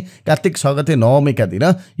हुनेछ भने कार्तिक 6 गते नवमीका दिन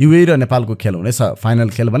UAE र नेपालको खेल हुनेछ। फाइनल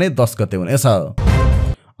खेल भने 10 गते हुनेछ।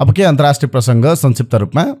 अब के अन्तर्राष्ट्रिय प्रसङ्ग संक्षिप्त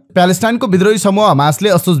रूपमा। प्यालेस्टाइनको विद्रोही समूह हमासले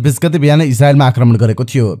असोज 20 गते बिहान इजरायलमा आक्रमण गरेको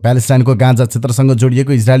थियो। प्यालेस्टाइनको गाजा क्षेत्रसँग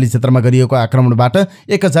जोडिएको इजरायली क्षेत्रमा गरिएको आक्रमणबाट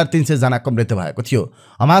 1300 जनाको मृत्यु भएको थियो।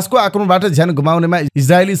 हमासको आक्रमणबाट ज्यान गुमाउनेमा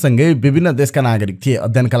इजरायलीसँगै विभिन्न देशका नागरिक थिए।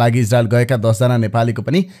 अध्ययनका लागि इजरायल गएका 10 जना नेपालीको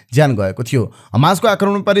पनि ज्यान गएको थियो। हमासको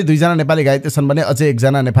आक्रमणपछि 2 जना नेपाली घाइते छन् भने अझै 1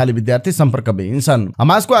 जना नेपाली विद्यार्थी सम्पर्कविहीन छन्।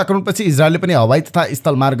 हमासको आक्रमणपछि इजरायलले पनि हवाई तथा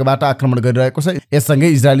स्थल मार्गबाट आक्रमण गरिरहेको छ। यससँगै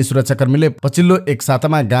इजरायली सुरक्षाकर्मीले पछिल्लो एक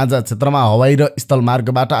सातामा गाजा क्षेत्रमा हवाई र स्थल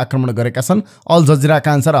मार्गबाट आक्रमण गरेका छन्। अल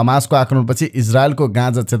जजिराका अनुसार हमासको आक्रमणपछि इजरायलको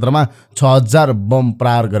गाजा क्षेत्रमा 6000 बम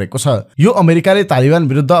प्रहार गरेको छ। यो अमेरिकाले तालिबान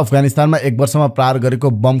विरुद्ध अफगानिस्तानमा 1 वर्षमा प्रहार गरेको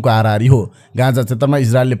बमको हाराहारी हो। गाजा क्षेत्रमा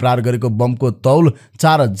इजरायलले प्रहार गरेको बमको तौल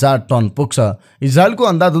 4000 टन पुग्छ। इजरायलको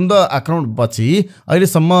अन्धाधुन्द आक्रमणपछि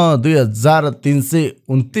अहिलेसम्म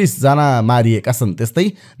 2329 जना मारिएका छन्। त्यस्तै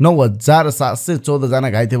 9714 जना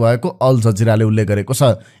घाइते भएको अल जजिराले उल्लेख गरेको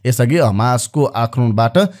छ। यसअघि हमासको आक्रमणबाट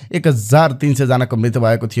आक्रमणबाट 1300 जनाको मृत्यु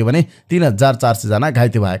भएको थियो भने 3400 जना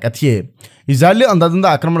घाइते भएका थिए। इजरायलले अन्धाधुन्ध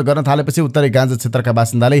आक्रमण गर्न थालेपछि उत्तरी गाजा क्षेत्रका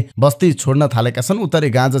बासिन्दाले बस्ती छोड्न थालेका छन्। उत्तरी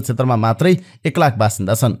गाजा क्षेत्रमा मात्रै 1 लाख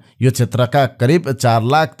बासिन्दा छन्। यो क्षेत्रका करिब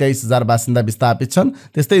 4,23,000 बासिन्दा विस्थापित छन्।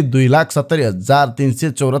 त्यस्तै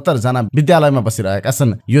 2,70,374 जना विद्यालयमा बसिरहेका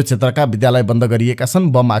छन्। यो क्षेत्रका विद्यालय बन्द गरिएका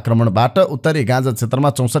छन्। बम आक्रमणबाट उत्तरी गाजा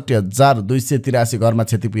क्षेत्रमा 64,283 घरमा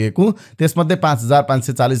क्षति पुगेको, त्यसमध्ये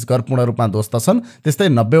 5,540 घर पूर्ण रूपमा ध्वस्त छन्। त्यस्तै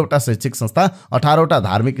 90 वटा शैक्षिक संस्था, 18 वटा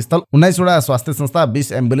धार्मिक स्थल, 19 वटा स्वास्थ्य संस्था,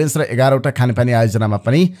 20 एम्बुलेन्स र 11 वटा खानेपानी आयोजनामा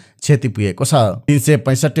पनि क्षति पुगेको छ।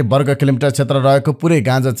 365 वर्ग किलोमिटर क्षेत्र रहेको पुरै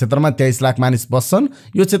गाजा क्षेत्रमा 23 लाख मानिस बस्छन्।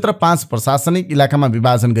 यो क्षेत्र 5 प्रशासनिक इलाकामा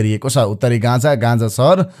विभाजन गरिएको छ। उत्तरी गाजा, गाजा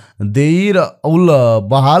सहर, देइर उल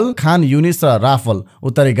बहाल, खान युनिस र राफल।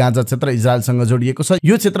 उत्तरी गाजा क्षेत्र इजरायलसँग जोडिएको छ।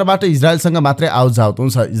 यो क्षेत्रबाट इजरायलसँग मात्रै आउजाउत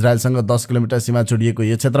हुन्छ। इजरायलसँग 10 किलोमिटर सीमा जोडिएको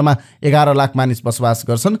यो क्षेत्रमा 11 लाख मानिस बसोबास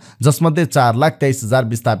गर्छन्, जसमध्ये 4,23,000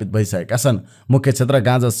 विस्थापित भइसकेका छन्। मुख्य क्षेत्र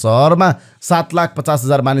गाजा सहरमा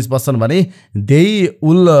 7,50,000 मानिस बस्छन् भने देइ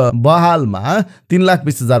उल बहालमा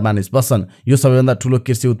 3,20,000 मानिस बस्छन्। यो सबैभन्दा ठुलो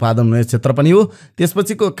कृषि उत्पादन हुने क्षेत्र पनि हो।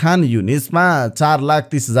 त्यसपछिको खान युनिसमा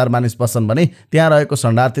 4,30,000 मानिस बस्छन् भने त्यहाँ रहेको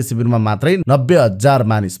शरणार्थी शिविरमा मात्रै 90,000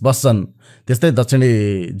 मानिस बस्छन्। त्यस्तै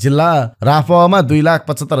दक्षिणी जिल्ला राफामा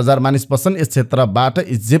 2,75,000 मानिस बस्छन्। यस क्षेत्रबाट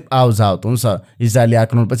इजिप्ट आउजाउत हुन्छ। इजरायली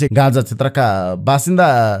आक्रमणपछि गाजा क्षेत्रका बासिन्दा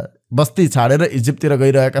बस्ती छाडेर इजिप्टतिर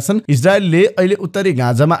गइरहेका छन्। इजरायलले अहिले उत्तरी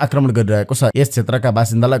गाजामा आक्रमण गरिरहेको छ। यस क्षेत्रका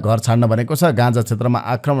बासिन्दालाई घर छाड्न भनेको छ। गाजा क्षेत्रमा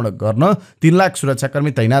आक्रमण गर्न 3 लाख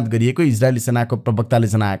सुरक्षाकर्मी तैनात गरिएको इजरायली सेनाको प्रवक्ताले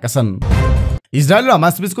जनाएका छन्। इजरायल र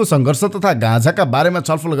हमासबीचको सङ्घर्ष तथा गाजाका बारेमा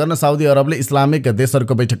छलफल गर्न साउदी अरबले इस्लामिक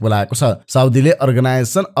देशहरूको बैठक बोलाएको छ। साउदीले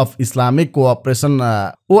organisation of Islamic cooperation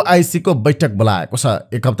OIC को बैठक बोलाएको छ।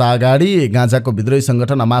 एक हप्ता अगाडि गाजाको विद्रोही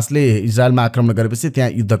संगठन हमासले इजरायलमा आक्रमण गरेपछि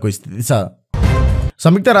त्यहाँ युद्धको स्थिति छ।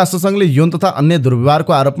 संयुक्त राष्ट्रसङ्घले यौन तथा अन्य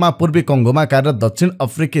दुर्व्यवहारको आरोपमा पूर्वी कङ्गोमा कार्यरत दक्षिण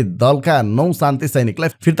अफ्रिकी दलका 9 शान्ति सैनिकलाई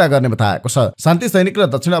फिर्ता गर्ने बताएको छ। शान्ति सैनिक र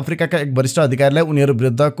दक्षिण अफ्रिकाका एक वरिष्ठ अधिकारीलाई उनीहरू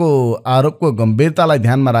विरुद्धको आरोपको गम्भीरतालाई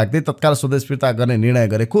ध्यानमा राख्दै तत्काल स्वदेश फिर्ता गर्ने निर्णय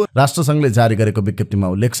गरेको राष्ट्रसङ्घले जारी गरेको विज्ञप्तिमा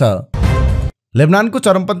उल्लेख छ। लेबनानको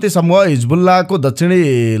चरमपन्थी समूह हिजबुल्लाहको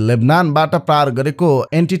दक्षिणी लेबनानबाट प्रहार गरेको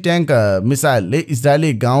एन्टी ट्याङ्क मिसाइलले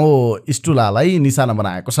इजरायली गाउँ इस्टुलालाई निशाना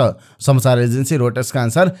बनाएको छ। समाचार एजेन्सी रोयटर्सका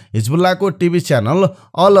अनुसार हिजबुल्लाहको टिभी च्यानल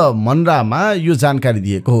अल मनरामा यो जानकारी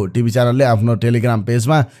दिएको हो। टिभी च्यानलले आफ्नो टेलिग्राम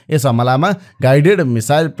पेजमा यस हमलामा गाइडेड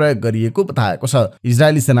मिसाइल प्रयोग गरिएको बताएको छ।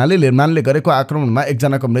 इजरायली सेनाले लेबनानले गरेको आक्रमणमा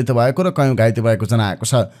एकजनाको मृत्यु भएको र कयौं घाइते भएको जनाएको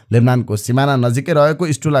छ। लेबनानको सिमाना नजिकै रहेको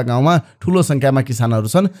इस्टुला गाउँमा ठूलो संख्यामा किसानहरू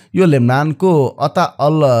छन्। यो लेबनानको अता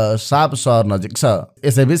अल साब सहर नजिक छ।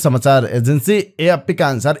 यसैबीच समाचार एजेन्सी AFP का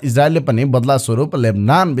अनुसार इजरायलले पनि बदला स्वरूप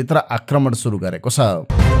लेबनान भित्र आक्रमण सुरु गरेको छ।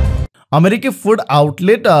 अमेरिकी फुड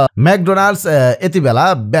आउटलेट मैकडोनाल्ड्स यति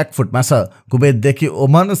बेला ब्याकफुटमा छ। कुवेतदेखि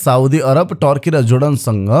ओमान, साउदी अरब, टर्की र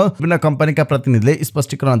जोर्डनसँग विभिन्न कम्पनीका प्रतिनिधिले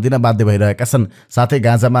स्पष्टीकरण दिन बाध्य भइरहेका छन्। साथै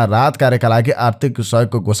गाजामा राहत कार्यका लागि आर्थिक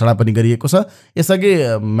सहयोगको घोषणा पनि गरिएको छ।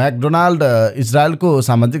 यसअघि मैकडोनाल्ड इजरायलको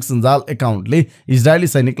सामाजिक सञ्जाल एकाउन्टले इजरायली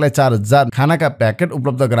सैनिकलाई 4,000 खानाका प्याकेट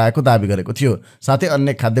उपलब्ध गराएको दावी गरेको थियो। साथै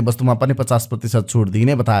अन्य खाद्य वस्तुमा पनि 50% छुट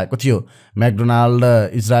दिइने बताएको थियो। मैकडोनाल्ड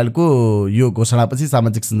इजरायलको यो घोषणापछि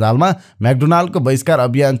सामाजिक सञ्जालमा मैकडोनाल्डको बहिष्कार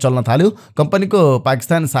अभियान चल्न थाल्यो। कम्पनीको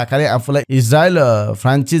पाकिस्तान शाखाले आफूलाई इजरायल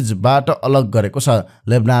फ्रान्चाइजबाट अलग गरेको छ।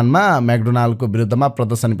 लेबनानमा मैकडोनाल्डको विरुद्धमा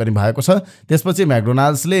प्रदर्शनी पनि भएको छ। त्यसपछि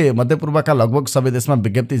मैकडोनाल्ड्सले मध्यपूर्वका लगभग सबै देशमा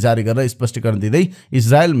विज्ञप्ति जारी गरेर स्पष्टीकरण दिँदै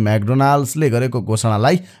इजरायल मैकडोनाल्ड्सले गरेको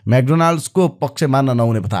घोषणालाई मैकडोनाल्ड्सको पक्ष मान्न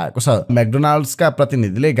नहुने बताएको छ। मैकडोनाल्ड्सका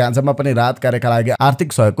प्रतिनिधिले गाजामा पनि राहत कार्यका लागि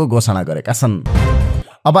आर्थिक सहयोगको घोषणा गरेका छन्।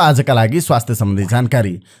 अब आजका लागि स्वास्थ्य सम्बन्धी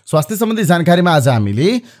जानकारी। स्वास्थ्य सम्बन्धी जानकारीमा आज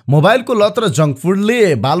हामीले मोबाइलको लत र जङ्क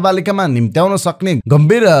फुडले बालबालिकामा निम्त्याउन सक्ने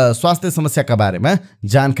गम्भीर स्वास्थ्य समस्याका बारेमा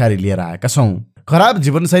जानकारी लिएर आएका छौँ। खराब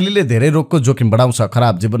जीवनशैलीले धेरै रोगको जोखिम बढाउँछ।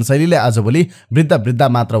 खराब जीवनशैलीले आजभोलि वृद्ध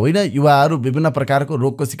मात्र होइन, युवाहरू विभिन्न प्रकारको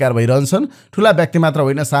रोगको शिकार भइरहन्छन्। ठूला व्यक्ति मात्र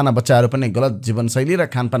होइन, साना बच्चाहरू पनि गलत जीवनशैली र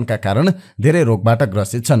खानपानका कारण धेरै रोगबाट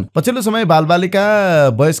ग्रसित छन्। पछिल्लो समय बालबालिका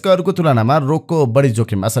वयस्कहरूको तुलनामा रोगको बढी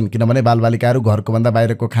जोखिममा छन्, किनभने बालबालिकाहरू घरको भन्दा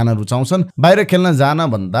बाहिरको खान रुचाउँछन्। बाहिर खेल्न जान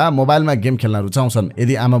भन्दा मोबाइलमा गेम खेल्न रुचाउँछन्।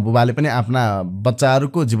 यदि आमा बुबाले पनि आफ्ना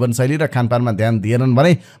बच्चाहरूको जीवनशैली र खानपानमा ध्यान दिएनन्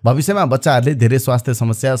भने भविष्यमा बच्चाहरूले धेरै स्वास्थ्य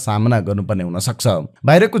समस्या सामना गर्नुपर्ने हुन सक्छ। सक्छ।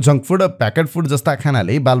 बाहिरको जङ्क फुड, प्याकेट फुड जस्ता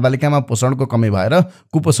खानाले बालबालिकामा पोषणको कमी भएर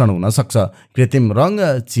कुपोषण हुन सक्छ। कृत्रिम रङ,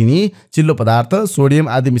 चिनी, चिल्लो पदार्थ, सोडियम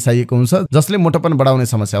आदि मिसाइएको हुन्छ जसले मोटापन बढाउने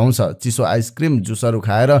समस्या हुन्छ। चिसो आइसक्रिम, जुसहरू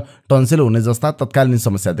खाएर टन्सिल हुने जस्ता तत्कालीन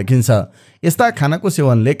समस्या देखिन्छ। यस्ता खानाको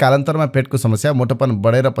सेवनले कालान्तरमा पेटको समस्या, मोटापन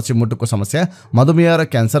बढेर पछि मुटुको समस्या, मधुमेह र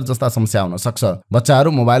क्यान्सर जस्ता समस्या हुन सक्छ।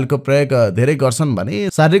 बच्चाहरू मोबाइलको प्रयोग धेरै गर्छन् भने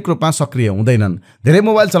शारीरिक रूपमा सक्रिय हुँदैनन्। धेरै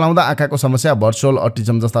मोबाइल चलाउँदा आँखाको समस्या, भर्चुअल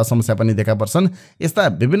अटिजम जस्ता समस्या पनि देखा पर्छन्। यस्ता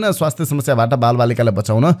विभिन्न स्वास्थ्य समस्याबाट बालबालिकालाई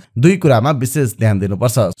बचाउन दुई कुरामा विशेष ध्यान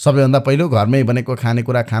दिनुपर्छ। सबैभन्दा पहिलो घरमै बनेको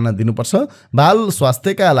खानेकुरा खान दिनुपर्छ। बाल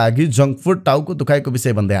स्वास्थ्यका लागि जङ्क फुड टाउको दुखाइको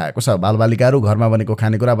विषय बन्दै आएको छ। बालबालिकाहरू घरमा बनेको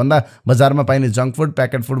खानेकुरा भन्दा बजारमा पाइने जङ्क फुड,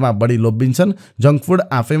 प्याकेट फुडमा बढी लोभिन्छन्। जङ्क फुड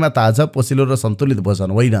आफैमा ताजा, पोसिलो र सन्तुलित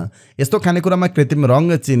भोजन होइन। यस्तो खानेकुरामा कृत्रिम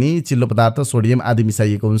रङ, चिनी, चिल्लो पदार्थ, सोडियम आदि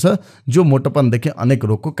मिसाइएको हुन्छ जो मोटोपनदेखि अनेक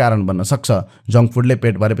रोगको कारण बन्न सक्छ। जङ्क फुडले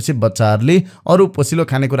पेट भरेपछि बच्चाहरूले अरू पोसिलो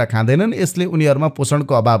खानेकुरा खाँदैनन्। यसले उनीहरूमा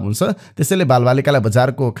पोषणको अभाव हुन्छ। त्यसैले बालबालिकालाई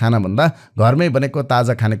बजारको खानाभन्दा घरमै बनेको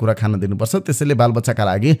ताजा खानेकुरा खान दिनुपर्छ। त्यसैले बालबच्चाका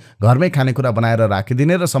लागि घरमै खानेकुरा बनाएर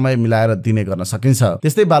राखिदिने र समय मिलाएर दिने गर्न सकिन्छ।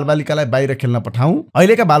 त्यस्तै बालबालिकालाई बाहिर खेल्न पठाउँ।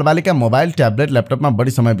 अहिलेका बालबालिका मोबाइल, ट्याब्लेट, ल्यापटपमा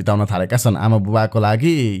बढी समय बिताउन थालेका छन्। आमा बुबाको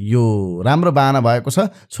लागि यो राम्रो बहाना भएको छ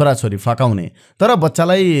छोराछोरी फकाउने। तर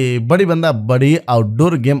बच्चालाई बढीभन्दा बढी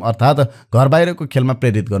आउटडोर गेम अर्थात् घर बाहिरको खेलमा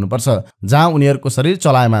प्रेरित गर्नुपर्छ जहाँ उनीहरूको शरीर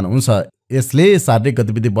चलायमान हुन्छ। यसले शारीरिक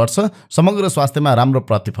गतिविधि बढ्छ, समग्र स्वास्थ्यमा राम्रो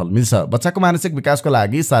प्रतिफल मिल्छ। बच्चाको मानसिक विकासको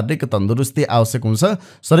लागि शारीरिक तन्दुरुस्ती आवश्यक हुन्छ।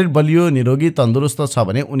 शरीर बलियो, निरोगी, तन्दुरुस्त छ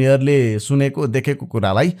भने उनीहरूले सुनेको, देखेको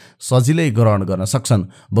कुरालाई सजिलै ग्रहण गर्न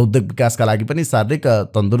सक्छन्। बौद्धिक विकासका लागि पनि शारीरिक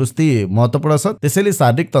तन्दुरुस्ती महत्त्वपूर्ण छ। त्यसैले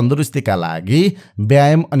शारीरिक तन्दुरुस्तीका लागि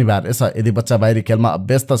व्यायाम अनिवार्य छ। यदि बच्चा बाहिरी खेलमा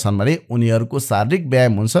अभ्यस्त छन् भने उनीहरूको शारीरिक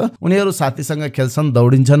व्यायाम हुन्छ। उनीहरू साथीसँग खेल्छन्,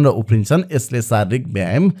 दौडिन्छन् र उफ्रिन्छन्। यसले शारीरिक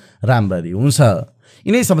व्यायाम राम्ररी हुन्छ।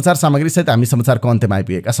 यिनै समाचार सामग्री सहित हामी समाचारको अन्त्यमा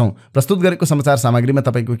आइपुगेका छौँ। प्रस्तुत गरेको समाचार सामग्रीमा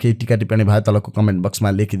तपाईँको केही टिका टिप्पणी भए तलको कमेन्ट बक्समा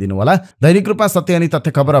लेखिदिनु होला। दैनिक रूपमा सत्य अनि तथ्य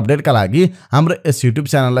खबर अपडेटका लागि हाम्रो यस युट्युब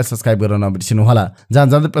च्यानललाई सब्स्क्राइब गर्न नबिर्सिनु होला। जहाँ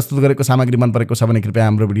जाँदै प्रस्तुत गरेको सामग्री मन परेको छ भने कृपया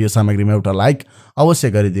हाम्रो भिडियो सामग्रीमा एउटा लाइक अवश्य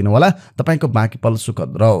गरिदिनु होला। तपाईँको बाँकी पल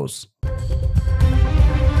सुखद रहोस्।